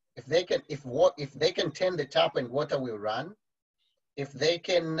 If they can turn the tap and water will run, if they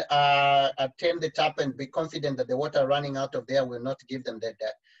can turn the tap and be confident that the water running out of there will not give them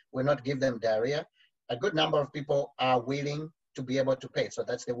diarrhea, a good number of people are willing to be able to pay. So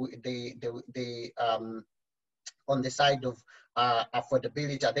that's on the side of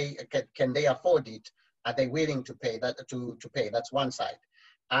affordability. Can they afford it? Are they willing to pay that? To pay? That's one side.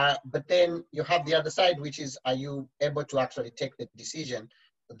 But then you have the other side, which is, are you able to actually take the decision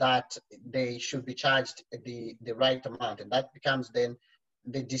that they should be charged the right amount? And that becomes then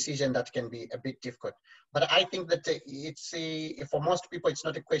the decision that can be a bit difficult. But I think that for most people, it's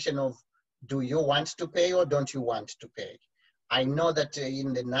not a question of, do you want to pay or don't you want to pay? I know that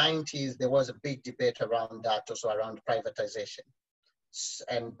in the 90s, there was a big debate around that, also around privatization.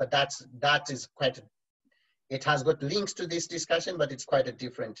 But that is it has got links to this discussion, but it's quite a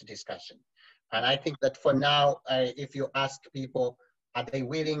different discussion. And I think that for now, if you ask people, are they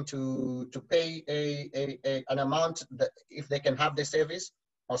willing to pay an amount that if they can have the service?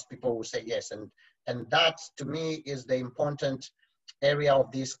 Most people will say yes. And And that, to me, is the important area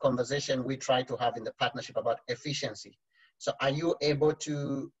of this conversation we try to have in the partnership about efficiency. So are you able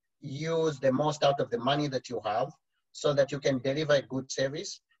to use the most out of the money that you have so that you can deliver a good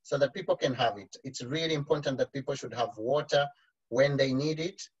service, so that people can have it? It's really important that people should have water when they need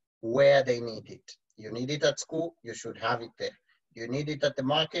it, where they need it. You need it at school, you should have it there. You need it at the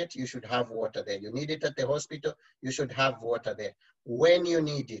market, you should have water there. You need it at the hospital, you should have water there. When you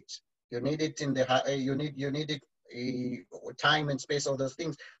need it in the, you need it time and space, all those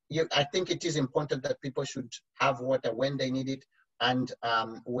things. I think it is important that people should have water when they need it and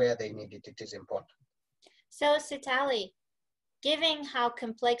where they need it. It is important. So Sitali, given how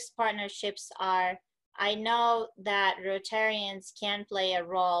complex partnerships are, I know that Rotarians can play a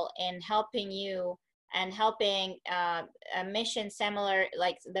role in helping you and helping a mission similar,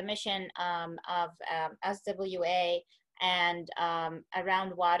 like the mission of SWA and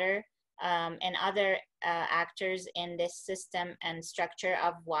around water and other actors in this system and structure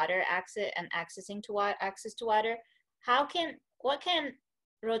of water access and access to water. What can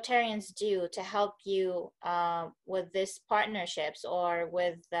Rotarians do to help you with these partnerships or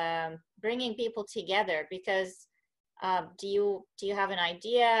with bringing people together? Because do you have an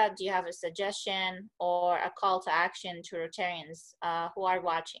idea? Do you have a suggestion or a call to action to Rotarians who are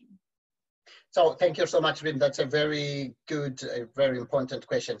watching? So thank you so much, Reem. That's a very good, very important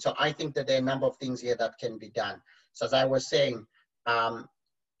question. So I think that there are a number of things here that can be done. So as I was saying,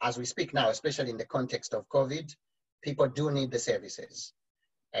 as we speak now, especially in the context of COVID, people do need the services.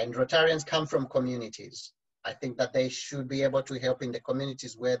 And Rotarians come from communities. I think that they should be able to help in the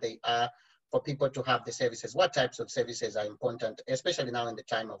communities where they are for people to have the services. What types of services are important, especially now in the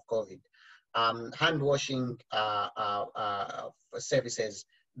time of COVID? Hand washing services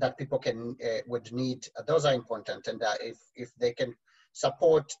that people would need, those are important. And if they can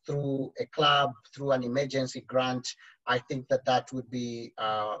support through a club, through an emergency grant, I think that that would be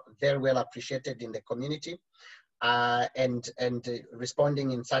very well appreciated in the community. And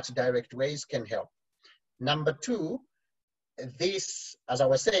responding in such direct ways can help. Number two, this, as I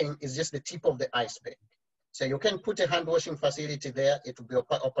was saying, is just the tip of the iceberg. So you can put a hand washing facility there. It will be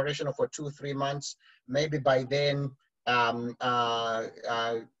operational for 2-3 months. Maybe by then,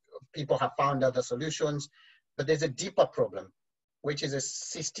 people have found other solutions, but there's a deeper problem, which is a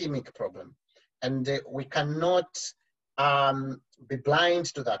systemic problem. And we cannot be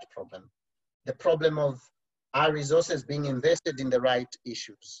blind to that problem. The problem of our resources being invested in the right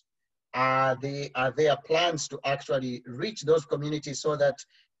issues. Are there plans to actually reach those communities so that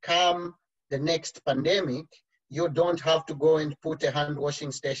come the next pandemic, you don't have to go and put a hand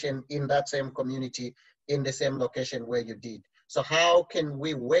washing station in that same community, in the same location where you did? So how can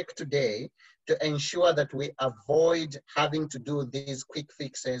we work today to ensure that we avoid having to do these quick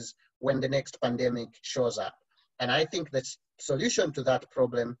fixes when the next pandemic shows up? And I think the solution to that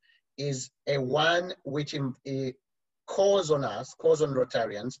problem is a one which calls on us, calls on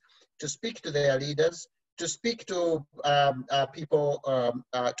Rotarians to speak to their leaders, to speak to people,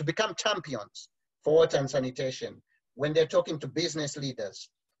 to become champions for water and sanitation. When they're talking to business leaders,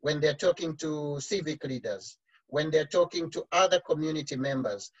 when they're talking to civic leaders, when they're talking to other community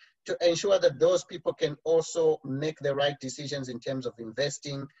members, to ensure that those people can also make the right decisions in terms of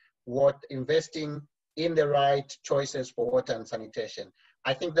investing in the right choices for water and sanitation.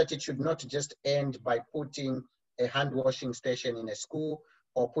 I think that it should not just end by putting a hand washing station in a school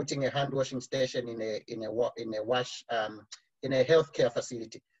or putting a hand washing station in a healthcare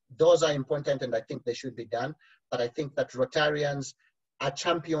facility. Those are important and I think they should be done. But I think that Rotarians are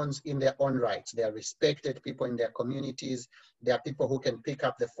champions in their own rights. They are respected people in their communities. They are people who can pick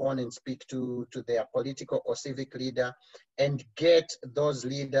up the phone and speak to their political or civic leader and get those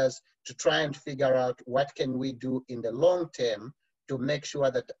leaders to try and figure out what can we do in the long term to make sure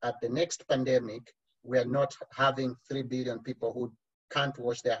that at the next pandemic, we are not having 3 billion people who can't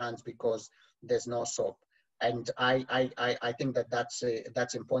wash their hands because there's no soap. And I think that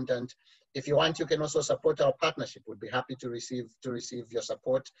that's important. If you want, you can also support our partnership. We'd be happy to receive your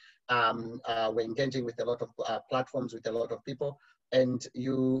support. We're engaging with a lot of platforms, with a lot of people. And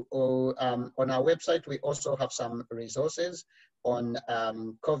on our website, we also have some resources on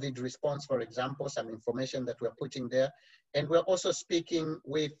COVID response, for example, some information that we're putting there. And we're also speaking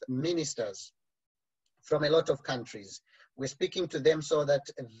with ministers from a lot of countries. We're speaking to them so that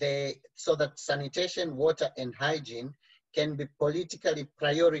sanitation, water, and hygiene can be politically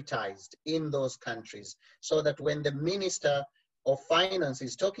prioritized in those countries, so that when the Minister of Finance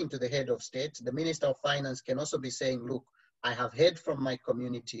is talking to the head of state, the Minister of Finance can also be saying, look, I have heard from my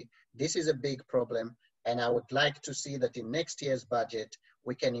community, this is a big problem. And I would like to see that in next year's budget,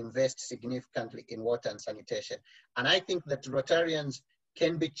 we can invest significantly in water and sanitation. And I think that Rotarians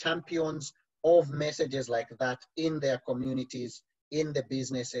can be champions of messages like that in their communities, in the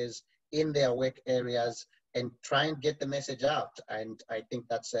businesses, in their work areas, and try and get the message out. And I think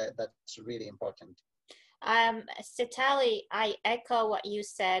that's really important. Sitali, I echo what you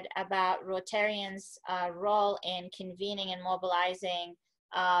said about Rotarians' role in convening and mobilizing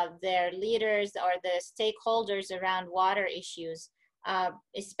their leaders or the stakeholders around water issues,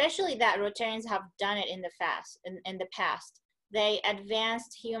 especially that Rotarians have done it in the past. They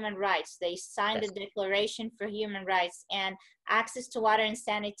advanced human rights. They signed the Declaration for Human Rights, and access to water and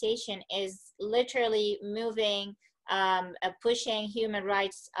sanitation is literally moving, pushing human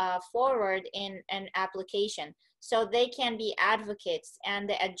rights forward in an application. So they can be advocates, and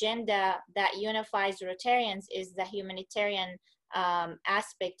the agenda that unifies Rotarians is the humanitarian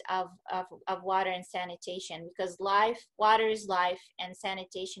aspect of water and sanitation, because water is life, and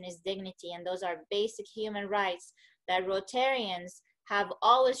sanitation is dignity, and those are basic human rights that Rotarians have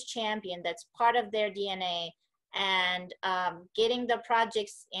always championed. That's part of their DNA, and getting the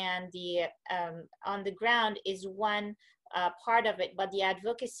projects and the on the ground is one part of it, but the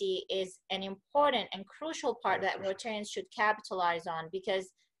advocacy is an important and crucial part that Rotarians should capitalize on, because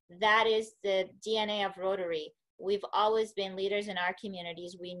that is the DNA of Rotary. We've always been leaders in our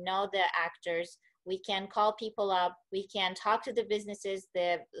communities. We know the actors. We can call people up. We can talk to the businesses,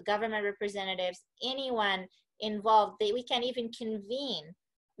 the government representatives, anyone involved. We can even convene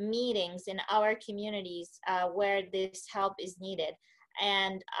meetings in our communities where this help is needed.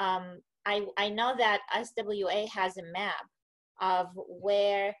 And I know that SWA has a map of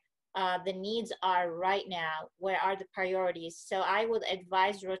where the needs are right now, where are the priorities. So I would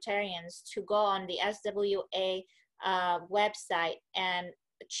advise Rotarians to go on the SWA website and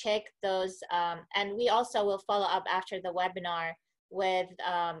check those. And we also will follow up after the webinar with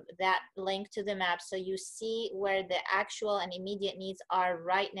that link to the map, so you see where the actual and immediate needs are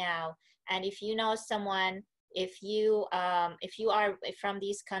right now. And if you know someone, if you are from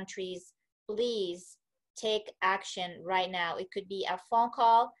these countries, please take action right now. It could be a phone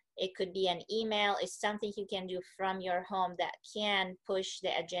call, it could be an email. It's something you can do from your home that can push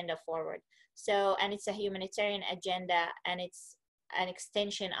the agenda forward. So, and it's a humanitarian agenda, and it's an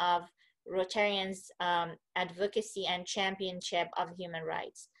extension of Rotarians' advocacy and championship of human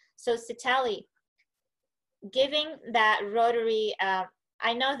rights. So Sitali, given that Rotary,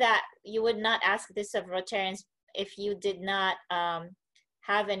 I know that you would not ask this of Rotarians if you did not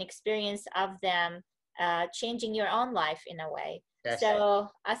have an experience of them changing your own life in a way. Yes. So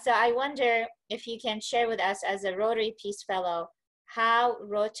I wonder if you can share with us, as a Rotary Peace Fellow, how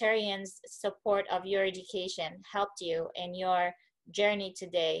Rotarians' support of your education helped you in your journey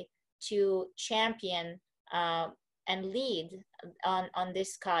today to champion and lead on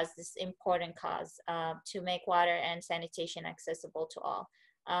this cause, this important cause, to make water and sanitation accessible to all.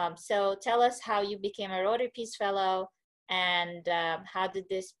 So tell us how you became a Rotary Peace Fellow, and how did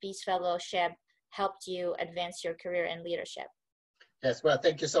this Peace Fellowship help you advance your career in leadership? Yes, well,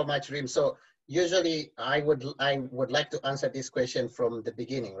 thank you so much, Reem. So usually I would like to answer this question from the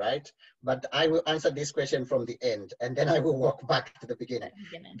beginning, right? But I will answer this question from the end, and then I will walk back to the beginning.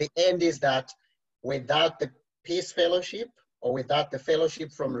 The end is that without the Peace Fellowship, or without the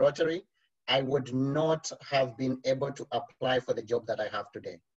fellowship from Rotary, I would not have been able to apply for the job that I have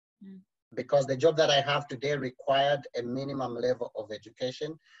today. Because the job that I have today required a minimum level of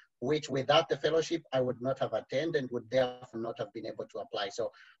education, which without the fellowship, I would not have attained and would therefore not have been able to apply.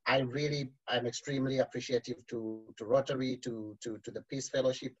 So I'm extremely appreciative to Rotary, to the Peace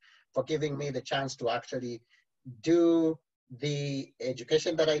Fellowship, for giving me the chance to actually do the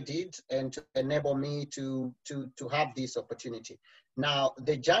education that I did and to enable me to have this opportunity. Now,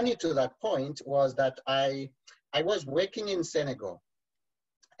 the journey to that point was that I was working in Senegal,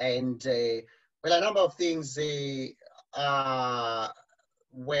 and well, a number of things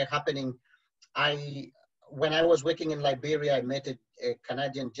were happening. When I was working in Liberia, I met a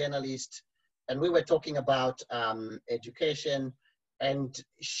Canadian journalist, and we were talking about education, and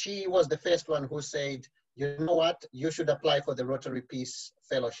she was the first one who said, you know what, you should apply for the Rotary Peace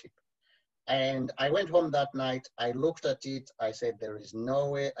Fellowship. And I went home that night, I looked at it, I said, there is no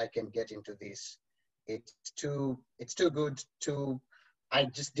way I can get into this. It's too good I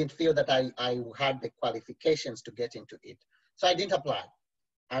just didn't feel that I had the qualifications to get into it. So I didn't apply.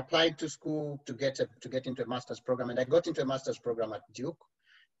 I applied to school to get into a master's program, and I got into a master's program at Duke.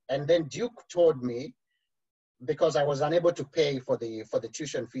 And then Duke told me, because I was unable to pay for the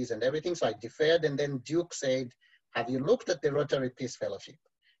tuition fees and everything, so I deferred. And then Duke said, have you looked at the Rotary Peace Fellowship?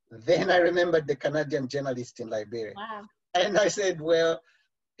 Then I remembered the Canadian journalist in Liberia. Wow. And I said, well,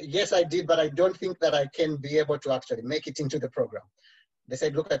 yes, I did, but I don't think that I can be able to actually make it into the program. They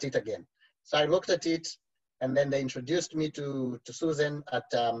said, look at it again. So I looked at it, and then they introduced me to Susan at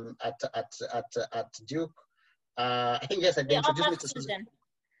Duke. I think, yes, they introduced me to Susan.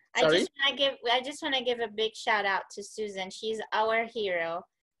 Sorry? I just want to give a big shout out to Susan. She's our hero.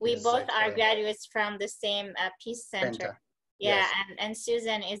 We Yes, both are graduates from the same Peace Center. Yeah, yes. and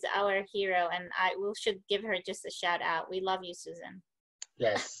Susan is our hero, and we should give her just a shout out. We love you, Susan.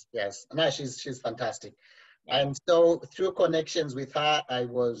 Yes, yes. No, she's fantastic. Yeah. And so through connections with her, I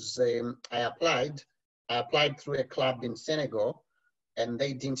applied. I applied through a club in Senegal, and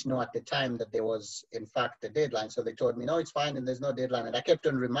they didn't know at the time that there was, in fact, a deadline. So they told me, no, it's fine, and there's no deadline. And I kept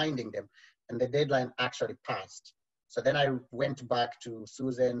on reminding them, and the deadline actually passed. So then I went back to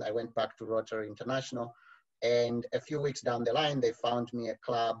Susan, I went back to Rotary International, and a few weeks down the line, they found me a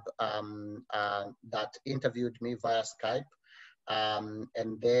club that interviewed me via Skype.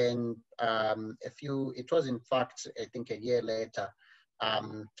 And then it was in fact, I think a year later,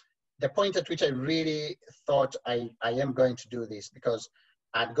 the point at which I really thought I am going to do this, because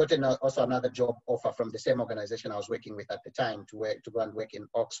I'd gotten also another job offer from the same organization I was working with at the time to go and work in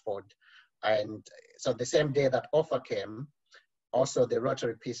Oxford. And so the same day that offer came, also the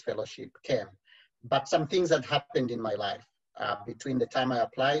Rotary Peace Fellowship came. But some things had happened in my life between the time I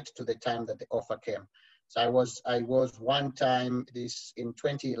applied to the time that the offer came. So I was one time, this in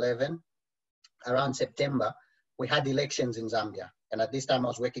 2011, around September, we had elections in Zambia. And at this time I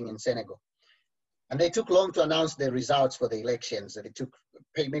was working in Senegal. And they took long to announce the results for the elections. And it took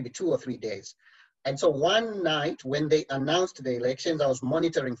maybe 2 or 3 days. And so one night when they announced the elections, I was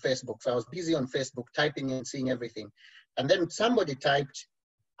monitoring Facebook. So I was busy on Facebook, typing and seeing everything. And then somebody typed,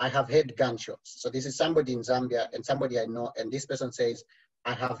 I have heard gunshots. So this is somebody in Zambia and somebody I know. And this person says,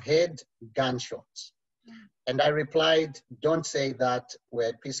 I have heard gunshots. And I replied, don't say that, we're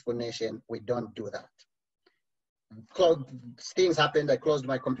a peaceful nation, we don't do that. Things happened, I closed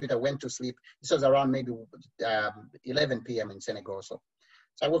my computer, went to sleep. This was around maybe 11 p.m. in Senegal. So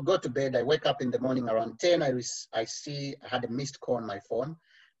I would go to bed, I wake up in the morning around 10, I see I had a missed call on my phone.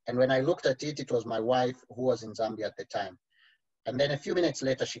 And when I looked at it, it was my wife who was in Zambia at the time. And then a few minutes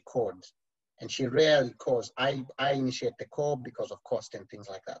later, she called. And she rarely calls. I initiate the call because of cost and things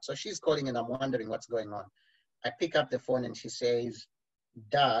like that. So she's calling and I'm wondering what's going on. I pick up the phone and she says,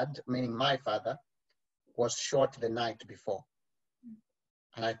 Dad, meaning my father, was shot the night before.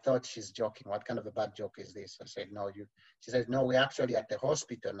 And I thought she's joking. What kind of a bad joke is this? I said, no, she says, no, we're actually at the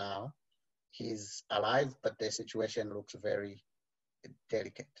hospital now. He's alive, but the situation looks very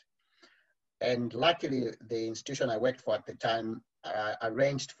delicate. And luckily, the institution I worked for at the time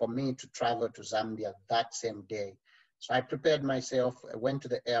arranged for me to travel to Zambia that same day. So I prepared myself, I went to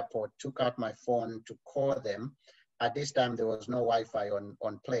the airport, took out my phone to call them. At this time, there was no Wi-Fi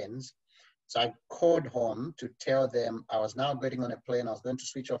on planes. So I called home to tell them I was now getting on a plane, I was going to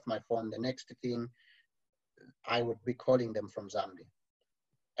switch off my phone. The next thing, I would be calling them from Zambia.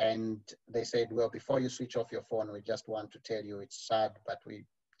 And they said, well, before you switch off your phone, we just want to tell you it's sad, but we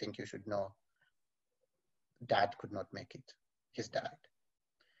think you should know Dad could not make it. He's died.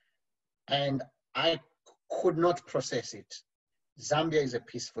 And I could not process it. Zambia is a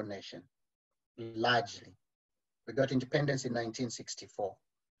peaceful nation, largely. We got independence in 1964.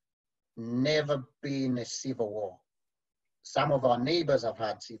 Never been a civil war. Some of our neighbors have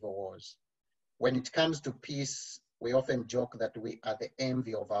had civil wars. When it comes to peace, we often joke that we are the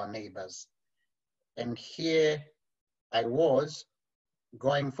envy of our neighbors. And here I was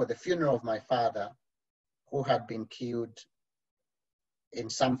going for the funeral of my father, who had been killed in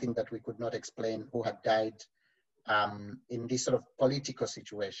something that we could not explain, who had died in this sort of political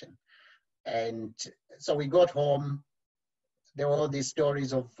situation. And so we got home. There were all these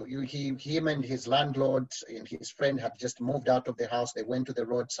stories of him and his landlord and his friend had just moved out of the house. They went to the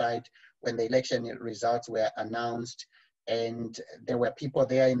roadside when the election results were announced, and there were people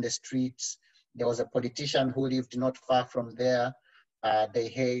there in the streets. There was a politician who lived not far from there.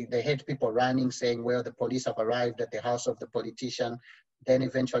 They had people running saying, well, the police have arrived at the house of the politician. Then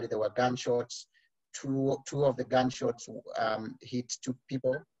eventually there were gunshots. Two of the gunshots hit 2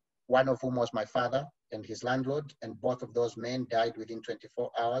 people, one of whom was my father and his landlord, and both of those men died within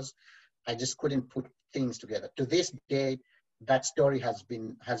 24 hours. I just couldn't put things together. To this day, that story has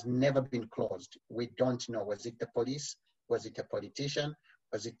never been closed. We don't know, was it the police? Was it a politician?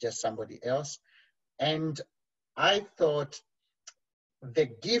 Was it just somebody else? And I thought the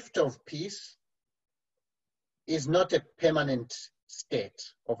gift of peace is not a permanent state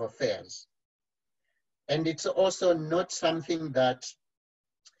of affairs. And it's also not something that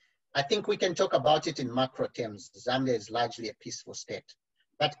I think we can talk about it in macro terms. Zambia is largely a peaceful state.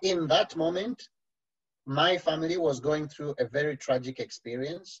 But in that moment, my family was going through a very tragic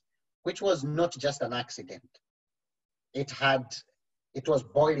experience, which was not just an accident. It was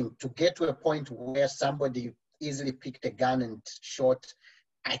boiling to get to a point where somebody easily picked a gun and shot.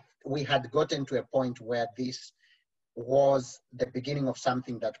 We had gotten to a point where this was the beginning of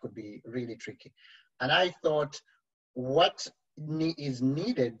something that could be really tricky. And I thought, what is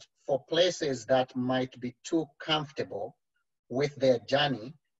needed for places that might be too comfortable with their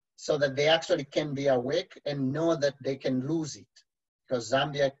journey so that they actually can be awake and know that they can lose it? Because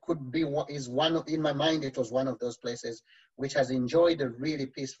Zambia could be, in my mind, it was one of those places which has enjoyed a really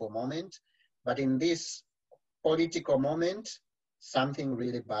peaceful moment. But in this political moment, something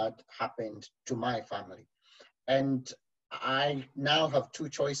really bad happened to my family. And I now have two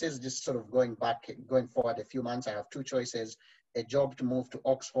choices, just sort of going forward a few months, I have two choices: a job to move to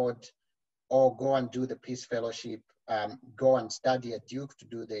Oxford, or go and do the Peace Fellowship, go and study at Duke to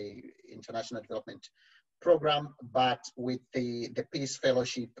do the International Development Program. But with the Peace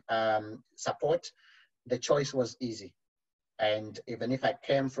Fellowship support, the choice was easy. And even if I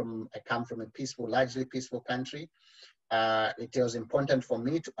come from a peaceful, largely peaceful country, it was important for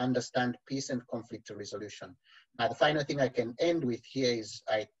me to understand peace and conflict resolution. Now, the final thing I can end with here is,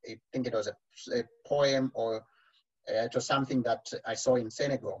 I think it was a poem, or it was something that I saw in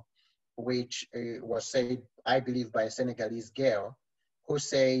Senegal, which was said, I believe, by a Senegalese girl, who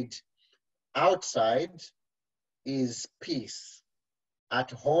said, outside is peace,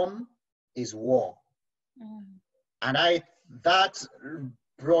 at home is war. Mm. And that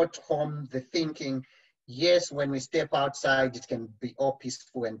brought home the thinking, yes, when we step outside, it can be all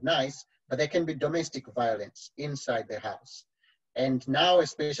peaceful and nice, but there can be domestic violence inside the house. And now,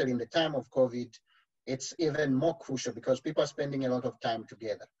 especially in the time of COVID, it's even more crucial because people are spending a lot of time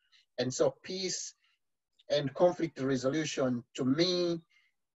together. And so peace and conflict resolution, to me,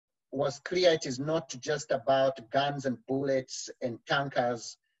 was clear it is not just about guns and bullets and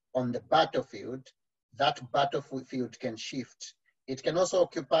tankers on the battlefield. That battlefield can shift. It can also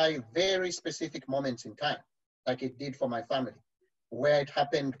occupy very specific moments in time, like it did for my family, where it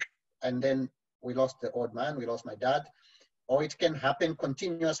happened and then we lost the old man, we lost my dad. Or it can happen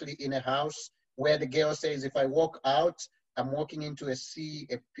continuously in a house where the girl says, if I walk out, I'm walking into a sea,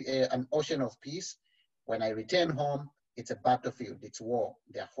 an ocean of peace. When I return home, it's a battlefield, it's war.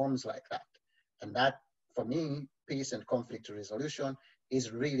 There are homes like that. And that, for me, peace and conflict resolution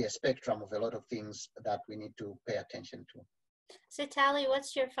is really a spectrum of a lot of things that we need to pay attention to. Sitali,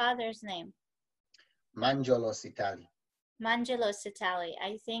 what's your father's name? Manjolo Sitali. Manjolo Sitali.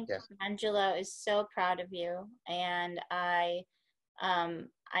 I think yes. Manjolo is so proud of you, and I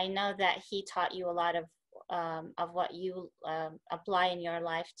know that he taught you a lot of what you apply in your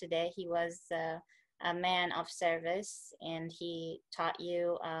life today. He was a man of service, and he taught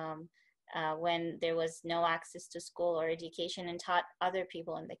you when there was no access to school or education, and taught other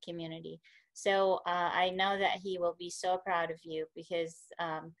people in the community. So I know that he will be so proud of you because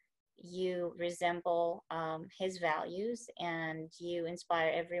you resemble his values, and you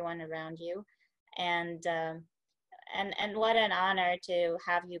inspire everyone around you. And what an honor to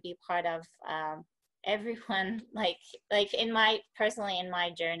have you be part of everyone, like personally in my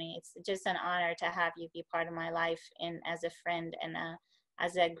journey. It's just an honor to have you be part of my life, and as a friend, and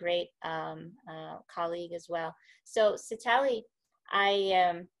as a great colleague as well. So Sitali,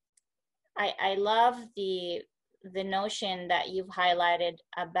 I love the notion that you've highlighted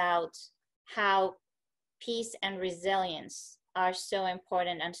about how peace and resilience are so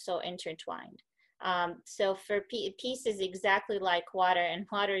important and so intertwined. So for peace is exactly like water, and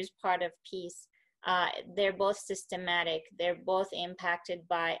water is part of peace. They're both systematic. They're both impacted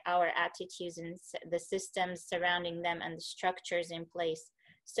by our attitudes and the systems surrounding them and the structures in place.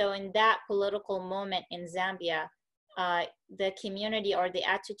 So in that political moment in Zambia, the community or the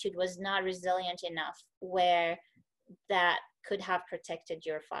attitude was not resilient enough where that could have protected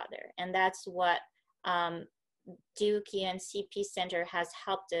your father. And that's what Duke UNC Peace Center has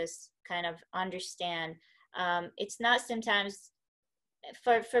helped us kind of understand. It's not sometimes,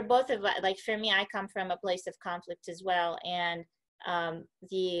 for both of us, like for me, I come from a place of conflict as well, and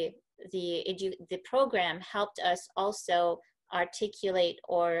the program helped us also articulate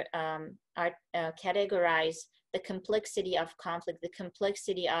or categorize the complexity of conflict, the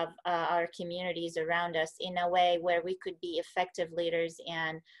complexity of our communities around us in a way where we could be effective leaders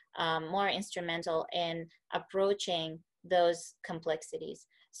and more instrumental in approaching those complexities.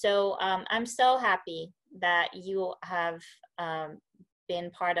 So I'm so happy that you have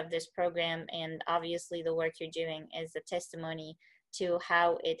been part of this program, and obviously the work you're doing is a testimony to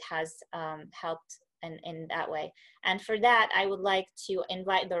how it has helped in that way. And for that, I would like to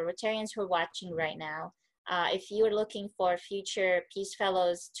invite the Rotarians who are watching right now. If you are looking for future Peace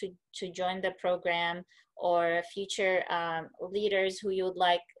Fellows to join the program, or future leaders who you would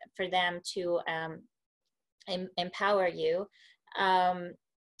like for them to empower you,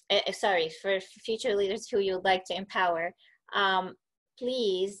 for future leaders who you would like to empower,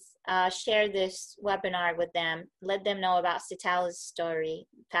 please share this webinar with them. Let them know about Sitali's story,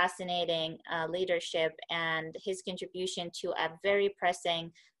 fascinating leadership, and his contribution to a very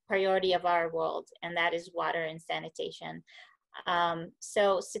pressing priority of our world, and that is water and sanitation.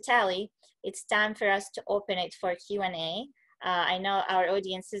 So Sitali, it's time for us to open it for Q&A. I know our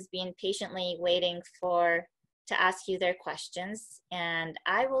audience has been patiently waiting to ask you their questions, and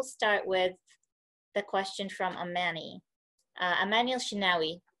I will start with the question from Amani. Amani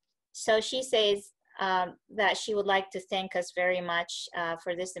Al-Shinawi. So she says that she would like to thank us very much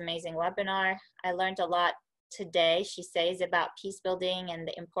for this amazing webinar. I learned a lot today, she says, about peace building and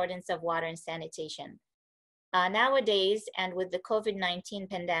the importance of water and sanitation. Nowadays, and with the COVID-19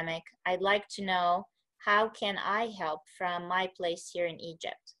 pandemic, I'd like to know, how can I help from my place here in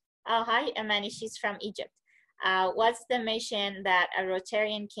Egypt? Oh, hi, Amani, she's from Egypt. What's the mission that a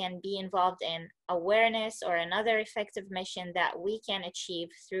Rotarian can be involved in, awareness or another effective mission that we can achieve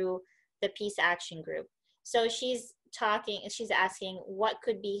through the Peace Action Group? So she's asking what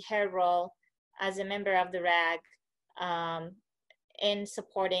could be her role as a member of the RAG in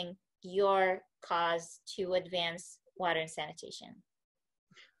supporting your cause to advance water and sanitation.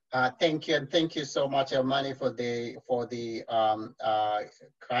 Thank you, and thank you so much, Amani, for the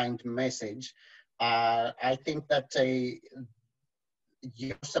kind message. I think that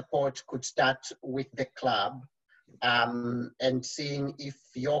your support could start with the club, and seeing if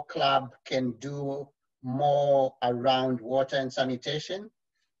your club can do more around water and sanitation.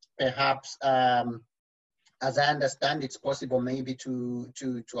 Perhaps, as I understand, it's possible maybe to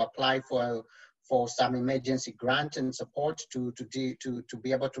apply for some emergency grant and support to be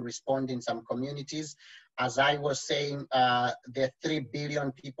able to respond in some communities. As I was saying, there are 3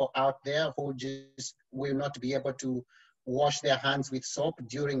 billion people out there who just will not be able to wash their hands with soap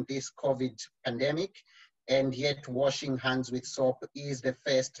during this COVID pandemic. And yet washing hands with soap is the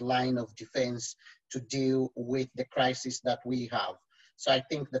first line of defense to deal with the crisis that we have. So I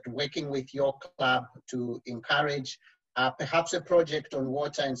think that working with your club to encourage perhaps a project on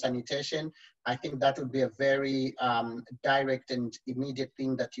water and sanitation, I think that would be a very direct and immediate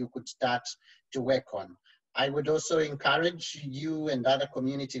thing that you could start to work on. I would also encourage you and other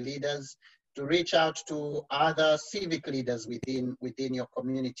community leaders to reach out to other civic leaders within your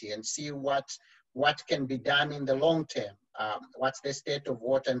community and see what can be done in the long term. What's the state of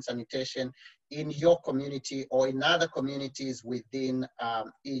water and sanitation in your community or in other communities within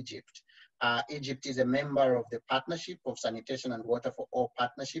Egypt. Egypt is a member of the Partnership of Sanitation and Water for All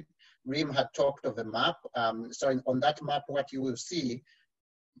Partnership. Reem had talked of the map. So on that map, what you will see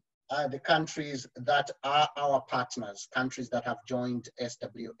are the countries that are our partners, countries that have joined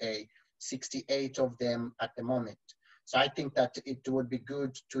SWA, 68 of them at the moment. So I think that it would be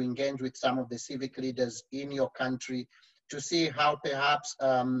good to engage with some of the civic leaders in your country to see how perhaps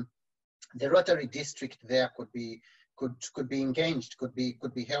the Rotary district there could be engaged, could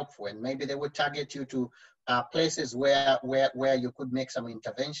be helpful, and maybe they would target you to places where you could make some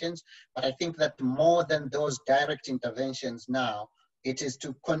interventions. But I think that more than those direct interventions now, it is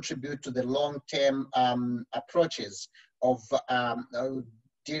to contribute to the long-term approaches of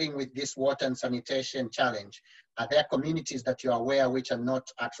dealing with this water and sanitation challenge. Are there communities that you are aware which are not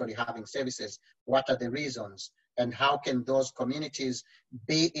actually having services? What are the reasons? And how can those communities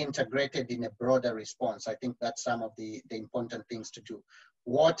be integrated in a broader response? I think that's some of the important things to do.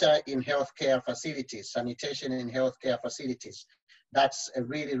 Water in healthcare facilities, sanitation in healthcare facilities. That's a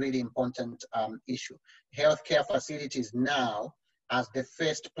really, really important issue. Healthcare facilities now, as the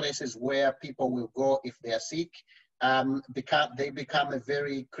first places where people will go if they are sick, they become a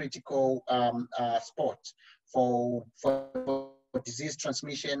very critical spot for disease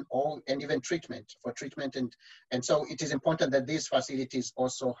transmission and even treatment, and so it is important that these facilities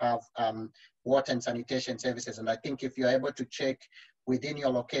also have water and sanitation services. And I think if you're able to check within your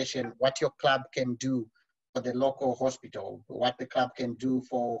location what your club can do for the local hospital, what the club can do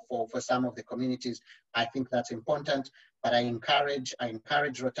for some of the communities, I think that's important. But I encourage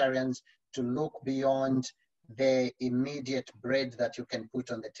Rotarians to look beyond the immediate bread that you can put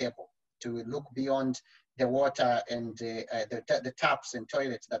on the table, to look beyond the water and the taps and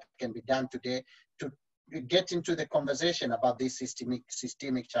toilets that can be done today, to get into the conversation about these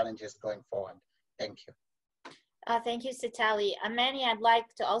systemic challenges going forward. Thank you. Thank you, Sitali. Manny, I'd like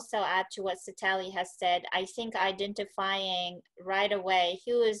to also add to what Sitali has said. I think identifying right away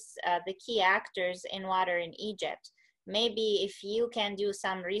who is the key actors in water in Egypt. Maybe if you can do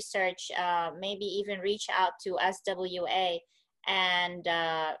some research, maybe even reach out to SWA and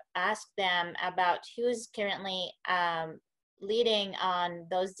ask them about who's currently leading on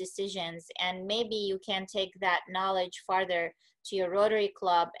those decisions. And maybe you can take that knowledge farther to your Rotary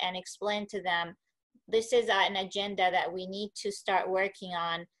Club and explain to them, this is an agenda that we need to start working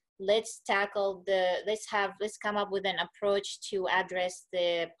on. Let's tackle let's come up with an approach to address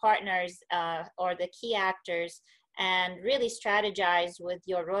the partners or the key actors, and really strategize with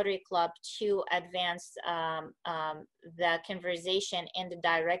your Rotary Club to advance the conversation in the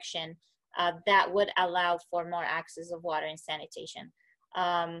direction that would allow for more access of water and sanitation.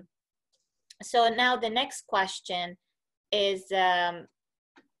 So now the next question is a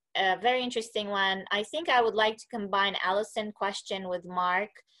very interesting one. I think I would like to combine Allison's question with Mark.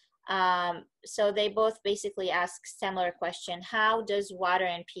 So they both basically ask similar question. How does water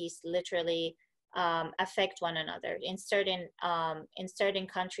and peace literally affect one another? In certain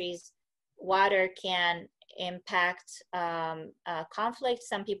countries, water can impact conflict.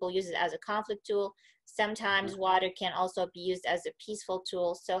 Some people use it as a conflict tool. Sometimes water can also be used as a peaceful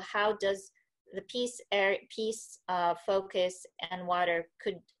tool. So how does the peace focus and water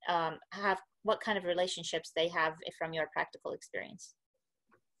could have, what kind of relationships they have from your practical experience?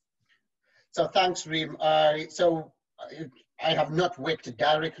 So thanks, Reem. I have not worked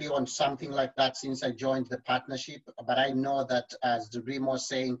directly on something like that since I joined the partnership, but I know that, as Reem was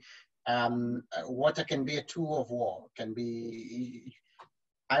saying, water can be a tool of war.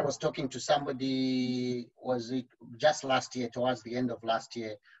 I was talking to somebody, was it just last year, towards the end of last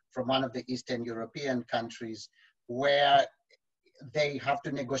year, from one of the Eastern European countries, where they have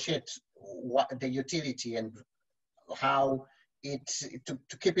to negotiate the utility and how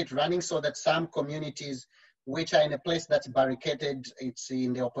to keep it running, so that some communities which are in a place that's barricaded, it's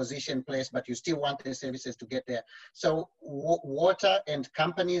in the opposition place, but you still want the services to get there. So water and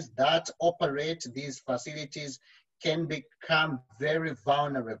companies that operate these facilities can become very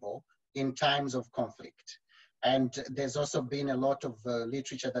vulnerable in times of conflict. And there's also been a lot of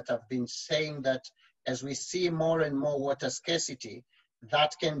literature that have been saying that as we see more and more water scarcity,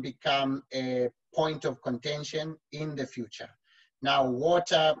 that can become a point of contention in the future. Now,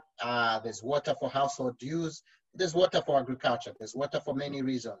 water, there's water for household use, there's water for agriculture, there's water for many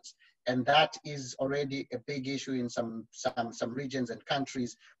reasons. And that is already a big issue in some regions and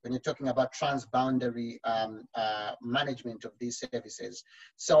countries when you're talking about transboundary management of these services.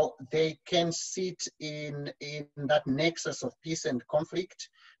 So they can sit in that nexus of peace and conflict.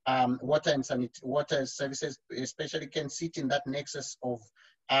 Water services especially can sit in that nexus of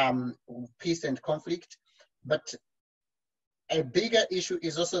peace and conflict. But a bigger issue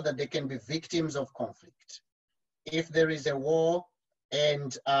is also that they can be victims of conflict. If there is a war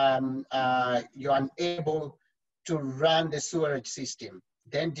and you're unable to run the sewerage system,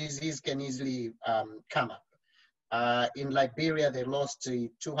 then disease can easily come up. In Liberia, they lost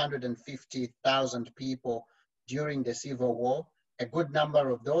 250,000 people during the civil war. A good number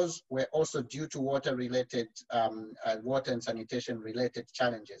of those were also due to water-related, water and sanitation-related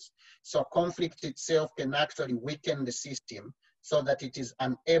challenges. So conflict itself can actually weaken the system so that it is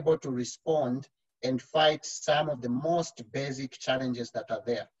unable to respond and fight some of the most basic challenges that are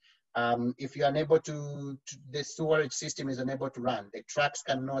there. If you're unable the sewerage system is unable to run, the trucks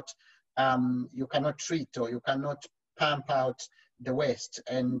cannot, you cannot treat or you cannot pump out the waste,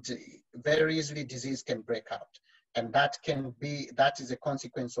 and very easily disease can break out. And that is a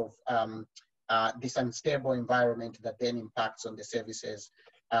consequence of this unstable environment that then impacts on the services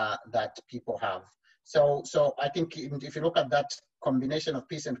that people have. So I think if you look at that combination of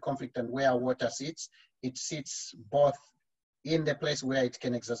peace and conflict and where water sits, it sits both in the place where it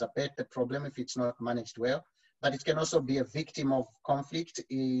can exacerbate the problem if it's not managed well, but it can also be a victim of conflict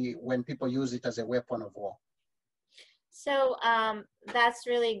when people use it as a weapon of war. So that's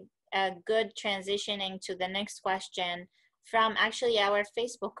really a good transitioning to the next question from actually our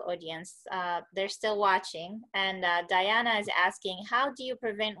Facebook audience. They're still watching, and Diana is asking, how do you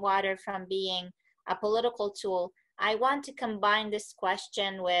prevent water from being a political tool? I want to combine this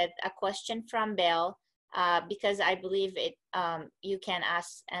question with a question from Bill because I believe you can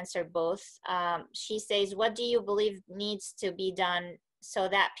answer both. She says, what do you believe needs to be done so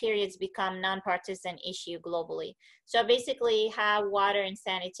that periods become non-partisan issue globally? So basically, how water and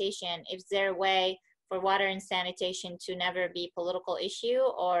sanitation, is there a way for water and sanitation to never be political issue,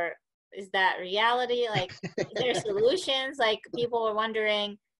 or is that reality? Like, is there solutions? Like, people are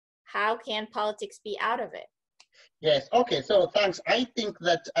wondering, how can politics be out of it? Yes. Okay. So thanks. I think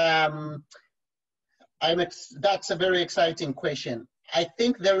that that's a very exciting question. I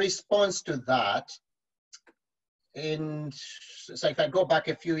think the response to that so if I go back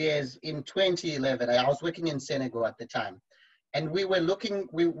a few years, in 2011, I was working in Senegal at the time, and we were looking,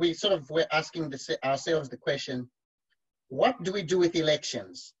 we sort of were asking ourselves the question, what do we do with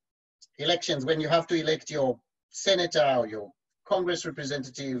elections? Elections, when you have to elect your senator or your Congress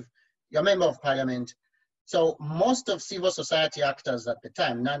representative, your member of parliament. So most of civil society actors at the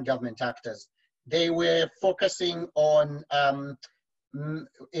time, non-government actors, they were focusing on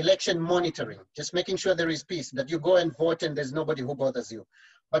election monitoring, just making sure there is peace, that you go and vote and there's nobody who bothers you.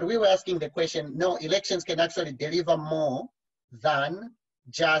 But we were asking the question, no, elections can actually deliver more than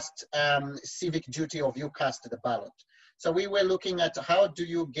just civic duty of you cast the ballot. So we were looking at how do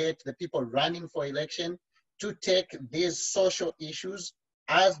you get the people running for election to take these social issues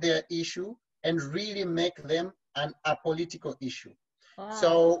as their issue and really make them a political issue. Wow.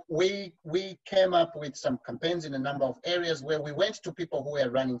 So we came up with some campaigns in a number of areas where we went to people who were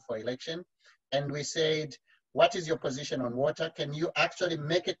running for election and we said, what is your position on water? Can you actually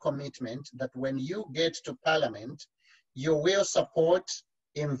make a commitment that when you get to parliament, you will support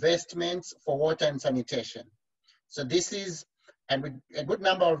investments for water and sanitation? So this is, and a good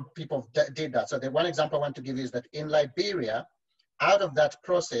number of people did that. So the one example I want to give you is that in Liberia, out of that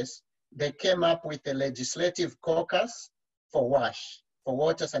process, they came up with a legislative caucus for WASH, for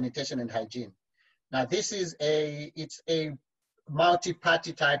water, sanitation, and hygiene. Now this is it's a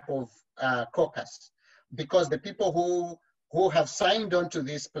multi-party type of caucus, because the people who have signed on to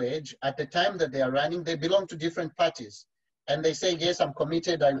this pledge at the time that they are running, they belong to different parties. And they say, yes, I'm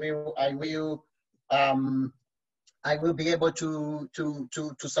committed, I will be able to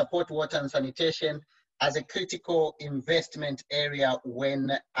support water and sanitation as a critical investment area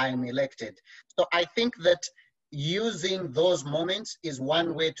when I'm elected. So I think that using those moments is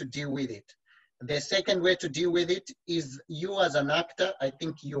one way to deal with it. The second way to deal with it is you as an actor, I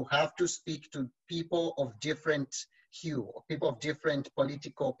think you have to speak to people of different hue, people of different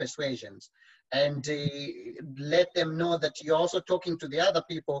political persuasions, and let them know that you're also talking to the other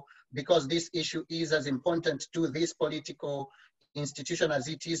people, because this issue is as important to this political institution as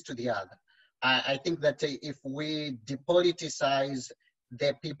it is to the other. I think that if we depoliticize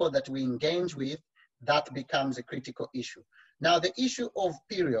the people that we engage with, that becomes a critical issue. Now, the issue of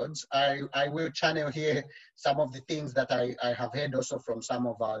periods, I will channel here some of the things that I have heard also from some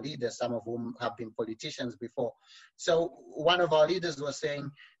of our leaders, some of whom have been politicians before. So one of our leaders was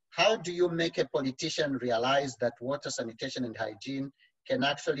saying, how do you make a politician realize that water, sanitation, and hygiene can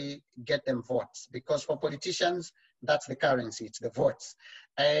actually get them votes? Because for politicians, that's the currency, it's the votes.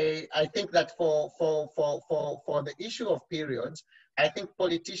 I think that for the issue of periods, I think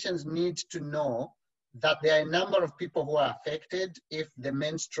politicians need to know that there are a number of people who are affected if the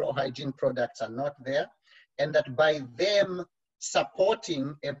menstrual hygiene products are not there, and that by them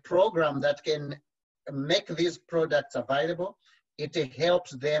supporting a program that can make these products available, it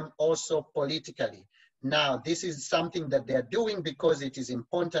helps them also politically. Now, this is something that they're doing because it is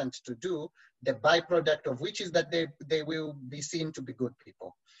important to do, the byproduct of which is that they will be seen to be good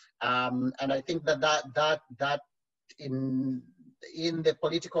people. And I think that in the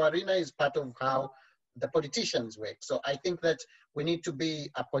political arena is part of how the politicians work. So I think that we need to be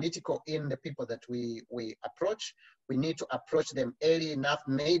political in the people that we approach. We need to approach them early enough,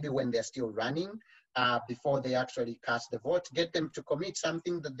 maybe when they're still running, before they actually cast the vote, get them to commit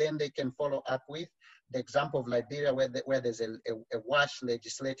something that then they can follow up with. The example of Liberia, where there's a WASH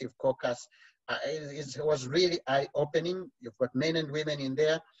legislative caucus, it was really eye-opening. You've got men and women in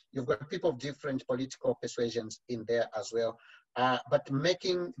there. You've got people of different political persuasions in there as well. But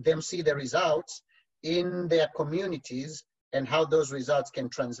making them see the results in their communities and how those results can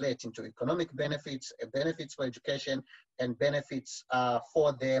translate into economic benefits, benefits for education, and benefits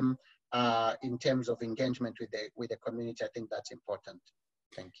for them in terms of engagement with the community. I think that's important.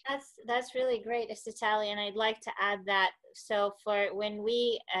 Thank you. That's really great, Sitali, and I'd like to add that. So for when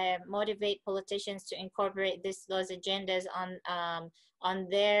we motivate politicians to incorporate those agendas on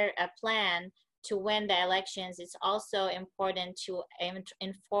their plan to win the elections, it's also important to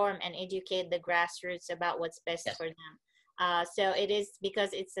inform and educate the grassroots about what's best for them. So it is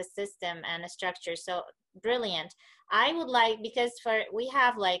because it's a system and a structure. So brilliant. I would like, because we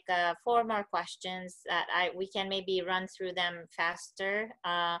have like 4 more questions that we can maybe run through them faster.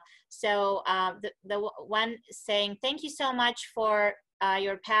 So the one saying, thank you so much for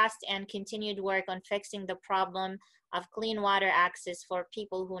your past and continued work on fixing the problem of clean water access for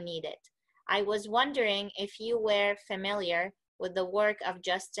people who need it. I was wondering if you were familiar with the work of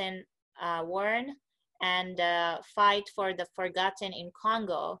Justin Warren and fight for the forgotten in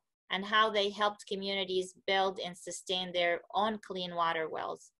Congo, and how they helped communities build and sustain their own clean water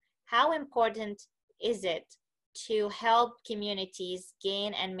wells. How important is it to help communities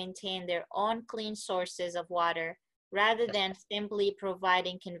gain and maintain their own clean sources of water rather than simply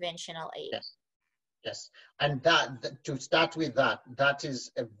providing conventional aid? Yes. Yes, and that to start with that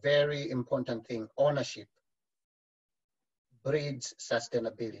is a very important thing. Ownership breeds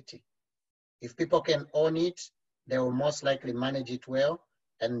sustainability. If people can own it, they will most likely manage it well,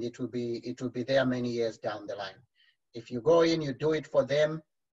 and it will be there many years down the line. If you go in, you do it for them,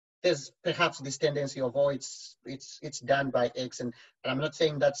 there's perhaps this tendency of, oh, it's done by X, and I'm not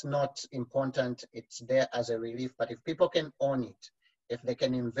saying that's not important. It's there as a relief, but if people can own it, if they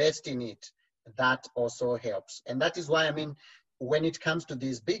can invest in it, that also helps. And that is why, I mean, when it comes to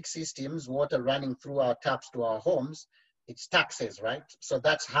these big systems, water running through our taps to our homes, it's taxes, right? So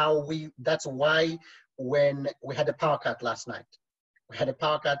that's why when we had a power cut last night, we had a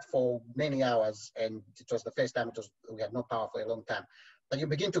power cut for many hours, and it was the first time we had no power for a long time. But you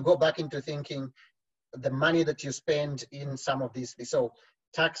begin to go back into thinking the money that you spend in some of these. So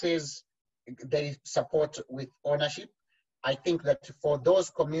taxes, they support with ownership. I think that for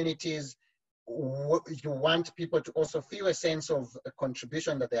those communities, you want people to also feel a sense of a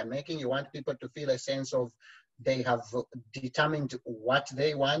contribution that they are making. You want people to feel a sense of they have determined what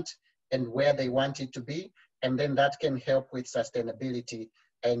they want and where they want it to be, and then that can help with sustainability.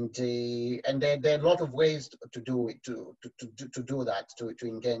 And there are a lot of ways to do it, to do that, to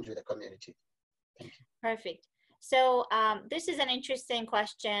engage with the community. Thank you. Perfect. So this is an interesting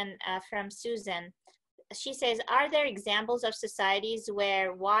question from Susan. She says, are there examples of societies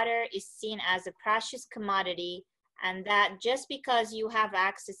where water is seen as a precious commodity, and that just because you have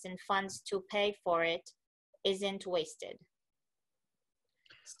access and funds to pay for it isn't wasted?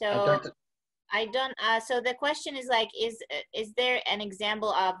 So so the question is like, is there an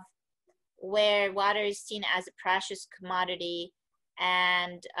example of where water is seen as a precious commodity,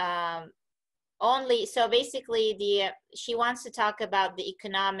 and so basically she wants to talk about the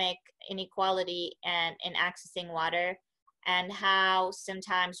economic inequality and in accessing water, and how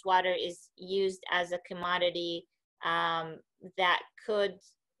sometimes water is used as a commodity that could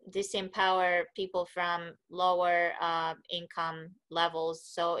disempower people from lower income levels.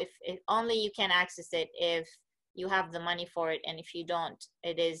 So if only you can access it if you have the money for it, and if you don't,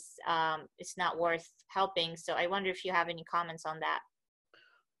 it's not worth helping. So I wonder if you have any comments on that.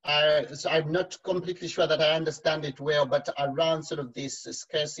 So I'm not completely sure that I understand it well, but around sort of this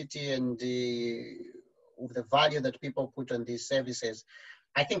scarcity and the value that people put on these services,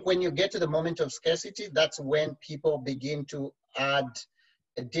 I think when you get to the moment of scarcity, that's when people begin to add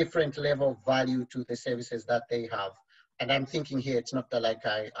a different level of value to the services that they have. And I'm thinking here, it's not that like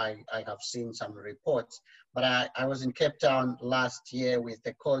I have seen some reports, but I was in Cape Town last year with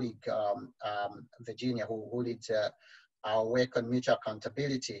a colleague, Virginia, who leads our work on mutual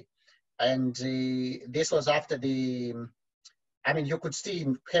accountability. And this was after you could see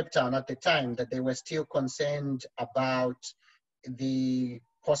in Cape Town at the time that they were still concerned about the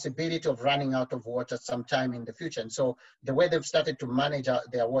possibility of running out of water sometime in the future. And so the way they've started to manage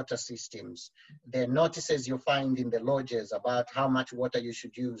their water systems, the notices you find in the lodges about how much water you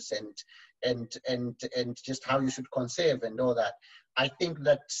should use and just how you should conserve and all that. I think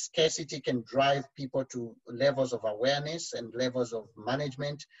that scarcity can drive people to levels of awareness and levels of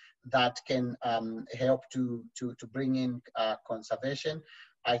management that can help to bring in conservation.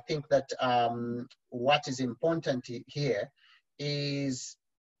 I think that what is important here is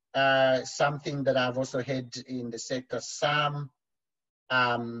something that I've also heard in the sector, some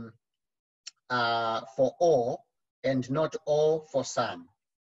for all and not all for some.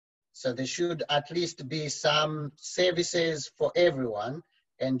 So there should at least be some services for everyone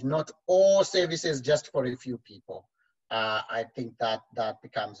and not all services just for a few people. I think that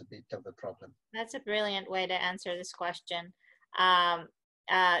becomes a bit of a problem. That's a brilliant way to answer this question.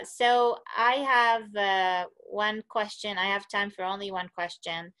 So I have one question. I have time for only one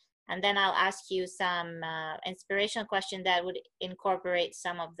question, and then I'll ask you some inspirational question that would incorporate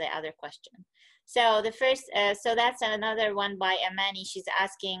some of the other questions. So the first, so that's another one by Amani. She's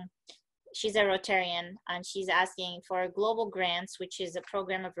asking, she's a Rotarian, and she's asking for global grants, which is a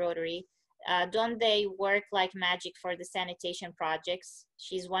program of Rotary. Don't they work like magic for the sanitation projects?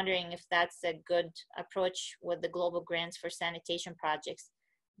 She's wondering if that's a good approach with the global grants for sanitation projects.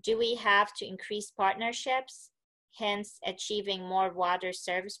 Do we have to increase partnerships, hence achieving more water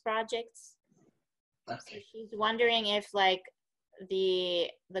service projects? Okay. So she's wondering if like the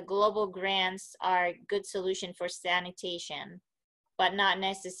global grants are a good solution for sanitation, but not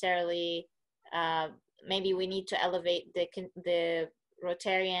necessarily maybe we need to elevate the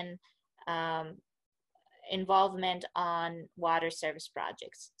Rotarian involvement on water service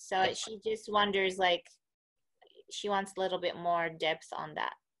projects. So she just wonders, like, she wants a little bit more depth on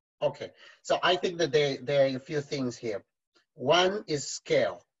that. Okay, so I think that there are a few things here. One is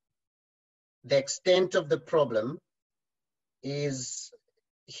scale. The extent of the problem is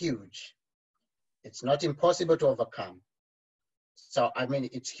huge. It's not impossible to overcome. So, I mean,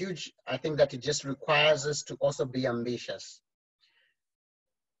 it's huge. I think that it just requires us to also be ambitious.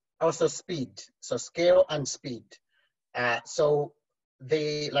 Also speed, so scale and speed. So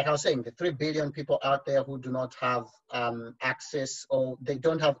like I was saying, the 3 billion people out there who do not have access, or they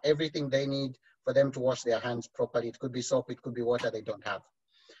don't have everything they need for them to wash their hands properly. It could be soap, it could be water they don't have.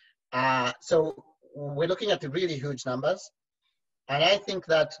 So we're looking at really huge numbers. And I think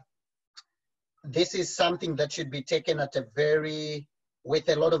that this is something that should be taken at with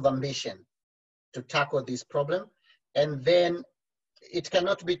a lot of ambition to tackle this problem. And then it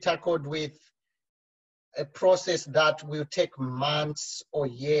cannot be tackled with a process that will take months or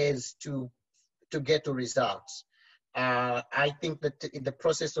years to get to results. I think that in the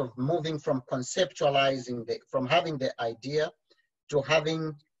process of moving from conceptualizing, from having the idea to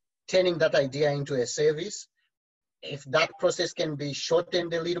turning that idea into a service, if that process can be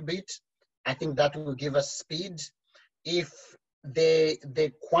shortened a little bit, I think that will give us speed. If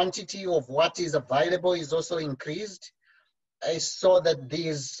the quantity of what is available is also increased, I saw that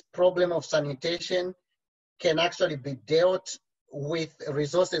this problem of sanitation can actually be dealt with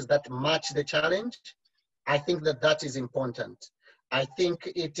resources that match the challenge. I think that that is important. I think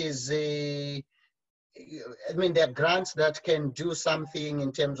it is there are grants that can do something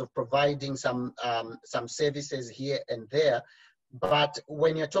in terms of providing some services here and there. But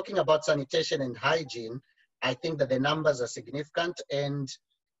when you're talking about sanitation and hygiene, I think that the numbers are significant. And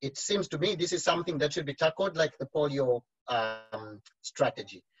it seems to me this is something that should be tackled like the polio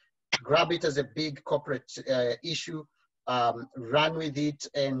strategy. Grab it as a big corporate issue, run with it,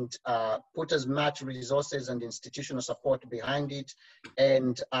 and put as much resources and institutional support behind it,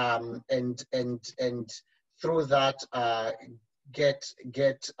 and through that get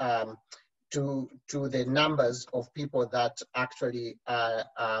to the numbers of people that actually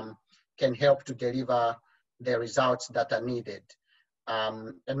can help to deliver the results that are needed.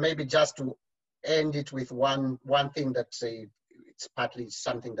 And maybe just to end it with one thing that it's partly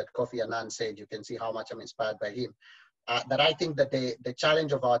something that Kofi Annan said. You can see how much I'm inspired by him. That I think that the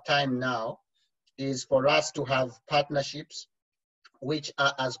challenge of our time now is for us to have partnerships which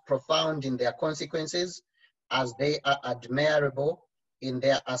are as profound in their consequences as they are admirable in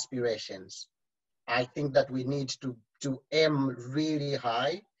their aspirations. I think that we need to aim really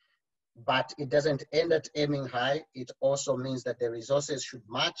high, but it doesn't end at aiming high. It also means that the resources should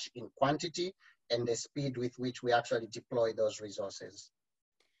match in quantity and the speed with which we actually deploy those resources.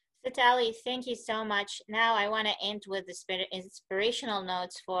 Sitali, thank you so much. Now I want to end with the inspirational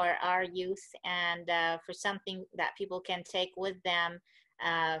notes for our youth and for something that people can take with them,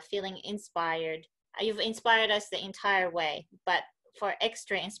 feeling inspired. You've inspired us the entire way, but for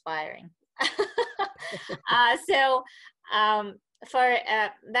extra inspiring.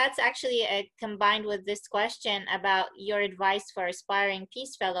 That's actually combined with this question about your advice for aspiring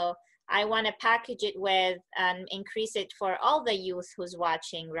Peace Fellow. I want to package it with and increase it for all the youth who's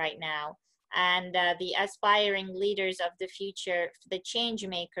watching right now, and the aspiring leaders of the future, the change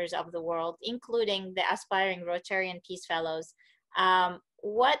makers of the world, including the aspiring Rotarian Peace Fellows.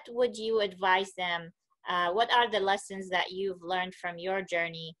 What would you advise them? What are the lessons that you've learned from your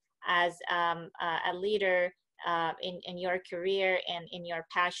journey as a leader in your career and in your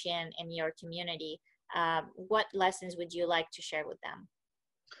passion in your community? What lessons would you like to share with them?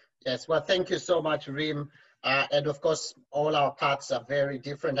 Yes, well, thank you so much, Reem. And of course, all our paths are very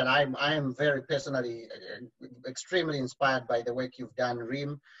different, and I am very personally extremely inspired by the work you've done,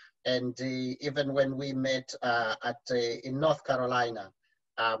 Reem. And even when we met in North Carolina,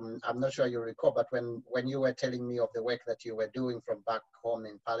 I'm not sure you recall, but when you were telling me of the work that you were doing from back home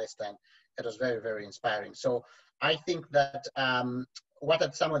in Palestine, it was very, very inspiring. So I think that what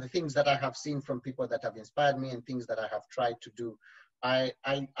are some of the things that I have seen from people that have inspired me and things that I have tried to do?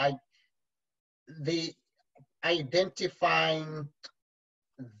 The identifying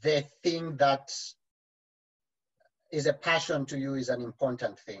the thing that is a passion to you is an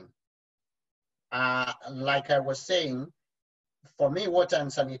important thing. Like I was saying, for me, water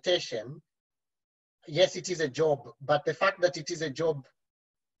and sanitation, yes, it is a job, but the fact that it is a job,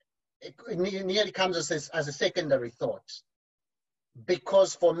 it nearly comes as a secondary thought.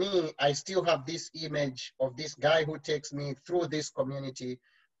 Because for me, I still have this image of this guy who takes me through this community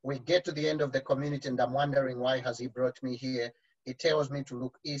we get to the end of the community and I'm wondering, why has he brought me here? He tells me to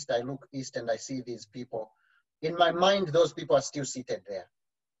look east. I look east and I see these people. In my mind, those people are still seated there.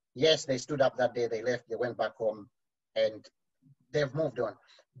 Yes, they stood up that day, they left, they went back home, and they've moved on.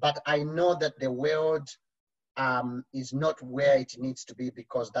 But I know that the world is not where it needs to be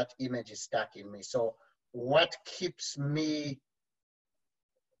because that image is stuck in me. So what keeps me,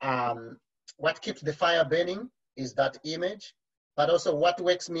 what keeps the fire burning is that image. But also what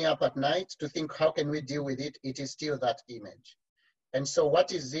wakes me up at night to think, how can we deal with it? It is still that image. And so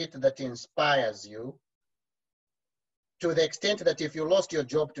what is it that inspires you to the extent that if you lost your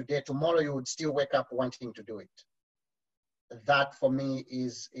job today, tomorrow you would still wake up wanting to do it? That for me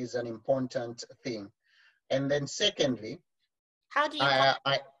is an important thing. And then secondly, how do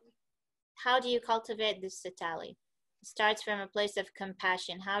you cultivate this, Sitali? It starts from a place of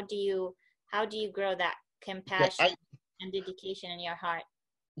compassion. How do you grow that compassion and dedication in your heart?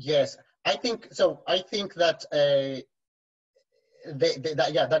 Yes, I think so. I think that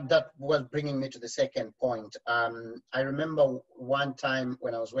that was bringing me to the second point. I remember one time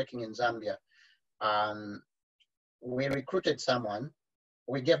when I was working in Zambia, we recruited someone.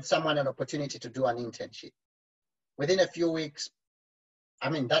 We gave someone an opportunity to do an internship. Within a few weeks, I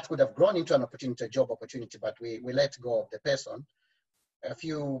mean, that would have grown into an opportunity, a job opportunity, but we let go of the person. A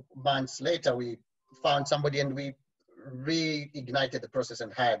few months later, we found somebody and we reignited the process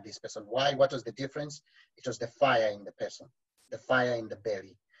and hired this person. Why? What was the difference? It was the fire in the person, the fire in the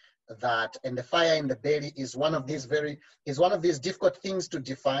belly. And the fire in the belly is one of these difficult things to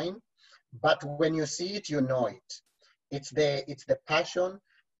define, but when you see it, you know it. It's the passion.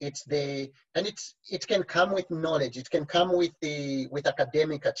 It can come with knowledge. It can come with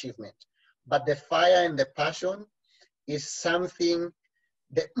academic achievement, but the fire and the passion is something,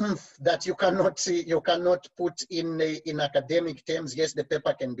 the oomph that you cannot see, you cannot put in academic terms. Yes, the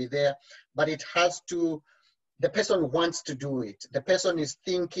paper can be there, but it has to, the person wants to do it. The person is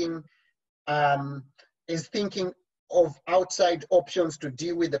thinking of outside options to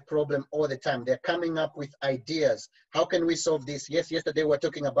deal with the problem all the time. They're coming up with ideas. How can we solve this? Yes, yesterday we were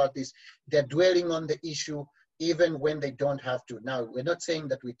talking about this. They're dwelling on the issue even when they don't have to. Now, we're not saying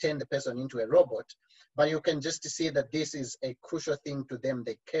that we turn the person into a robot, but you can just see that this is a crucial thing to them.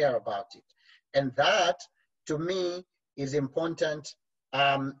 They care about it. And that, to me, is important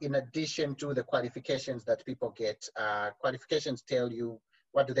in addition to the qualifications that people get. Qualifications tell you,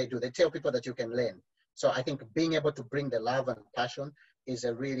 what do? They tell people that you can learn. So I think being able to bring the love and passion is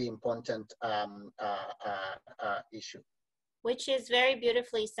a really important issue. Which is very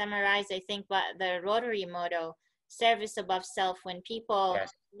beautifully summarized, I think, by the Rotary motto, service above self. When people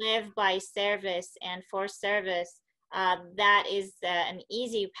live by service and for service, that is an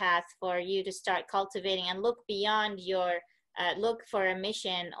easy path for you to start cultivating and look beyond your, look for a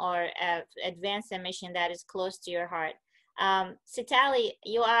mission or advance a mission that is close to your heart. Sitali,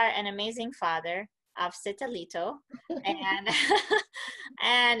 you are an amazing father of Sitalito, and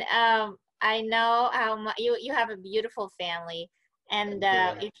and I know how much you have a beautiful family, and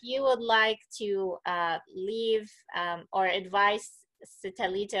if you would like to leave or advise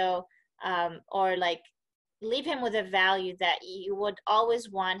Sitalito, or like leave him with a value that you would always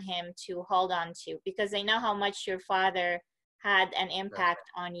want him to hold on to, because I know how much your father had an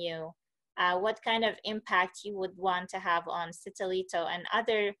impact on you. What kind of impact you would want to have on Sitalito and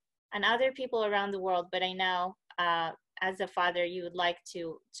other people around the world? But I know as a father, you would like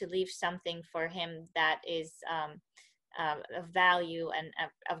to leave something for him that is of value and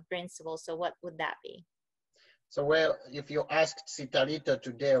of principle. So what would that be? So, well, if you asked Sitalito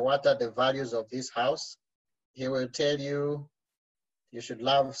today, what are the values of this house? He will tell you, you should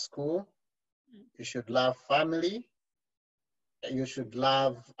love school, you should love family, you should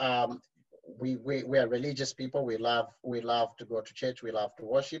love, we are religious people. We love to go to church. We love to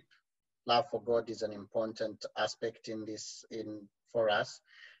worship. Love for God is an important aspect for us,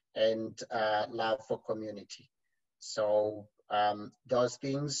 and love for community. So those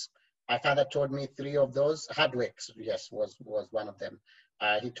things, my father taught me 3 of those. Hard work, yes, was one of them.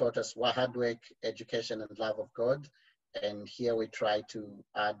 He taught us hard work, education, and love of God. And here we try to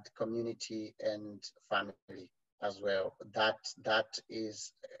add community and family as well. That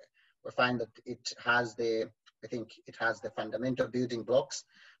is, we find that it has the fundamental building blocks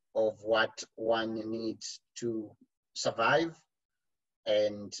of what one needs to survive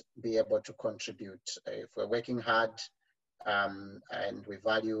and be able to contribute. If we're working hard and we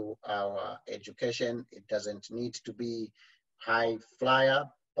value our education, it doesn't need to be high flyer,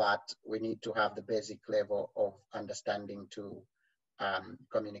 but we need to have the basic level of understanding to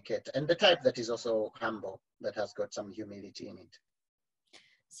communicate, and the type that is also humble, that has got some humility in it.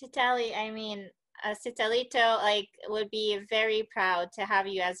 Sitali, I mean, Sitalito, like, would be very proud to have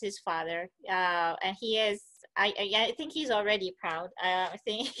you as his father. And he is, I think he's already proud. I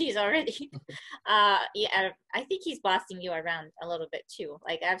think he's already, yeah, I think he's bossing you around a little bit too.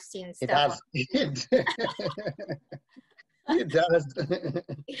 Like, I've seen It stuff. does. It does.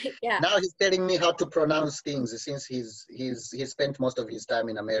 Yeah. Now he's telling me how to pronounce things since he spent most of his time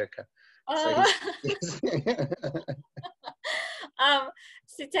in America. So he's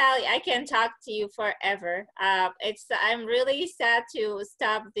Sitali, I can talk to you forever. I'm really sad to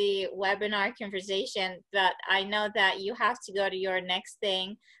stop the webinar conversation, but I know that you have to go to your next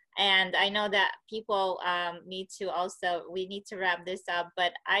thing, and I know that people need to also, we need to wrap this up.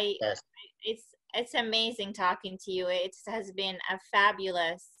 But yes. it's amazing talking to you. It has been a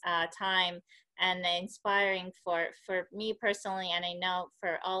fabulous time and inspiring for me personally, and I know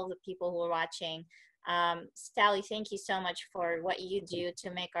for all the people who are watching. Sally, thank you so much for what you do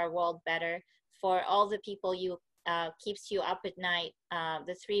to make our world better, for all the people you keeps you up at night,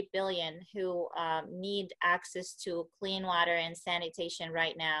 the 3 billion who need access to clean water and sanitation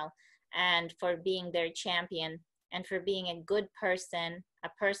right now, and for being their champion, and for being a good person, a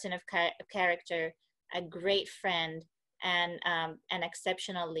person of character, a great friend, and an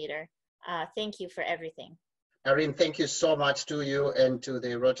exceptional leader. Thank you for everything. Reem, thank you so much to you and to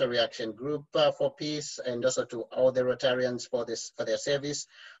the Rotary Action Group for Peace, and also to all the Rotarians for their service.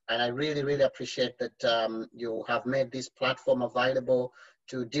 And I really, really appreciate that you have made this platform available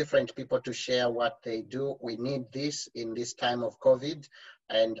to different people to share what they do. We need this in this time of COVID.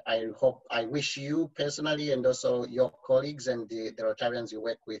 And I wish you personally and also your colleagues and the Rotarians you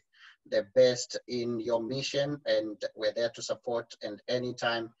work with the best in your mission. And we're there to support, and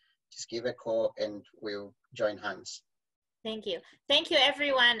anytime, just give a call and we'll join hands. Thank you. Thank you,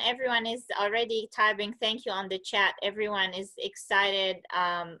 everyone. Everyone is already typing thank you on the chat. Everyone is excited.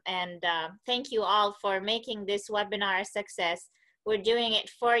 And thank you all for making this webinar a success. We're doing it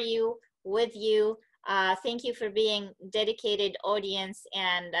for you, with you. Thank you for being dedicated audience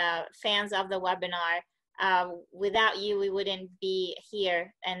and fans of the webinar. Without you, we wouldn't be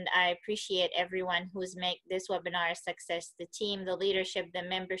here. And I appreciate everyone who's made this webinar a success, the team, the leadership, the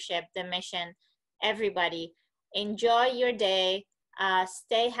membership, the mission, everybody. Enjoy your day,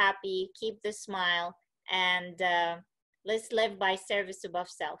 stay happy, keep the smile, and let's live by service above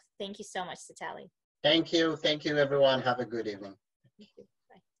self. Thank you so much, Sitali. Thank you everyone. Have a good evening.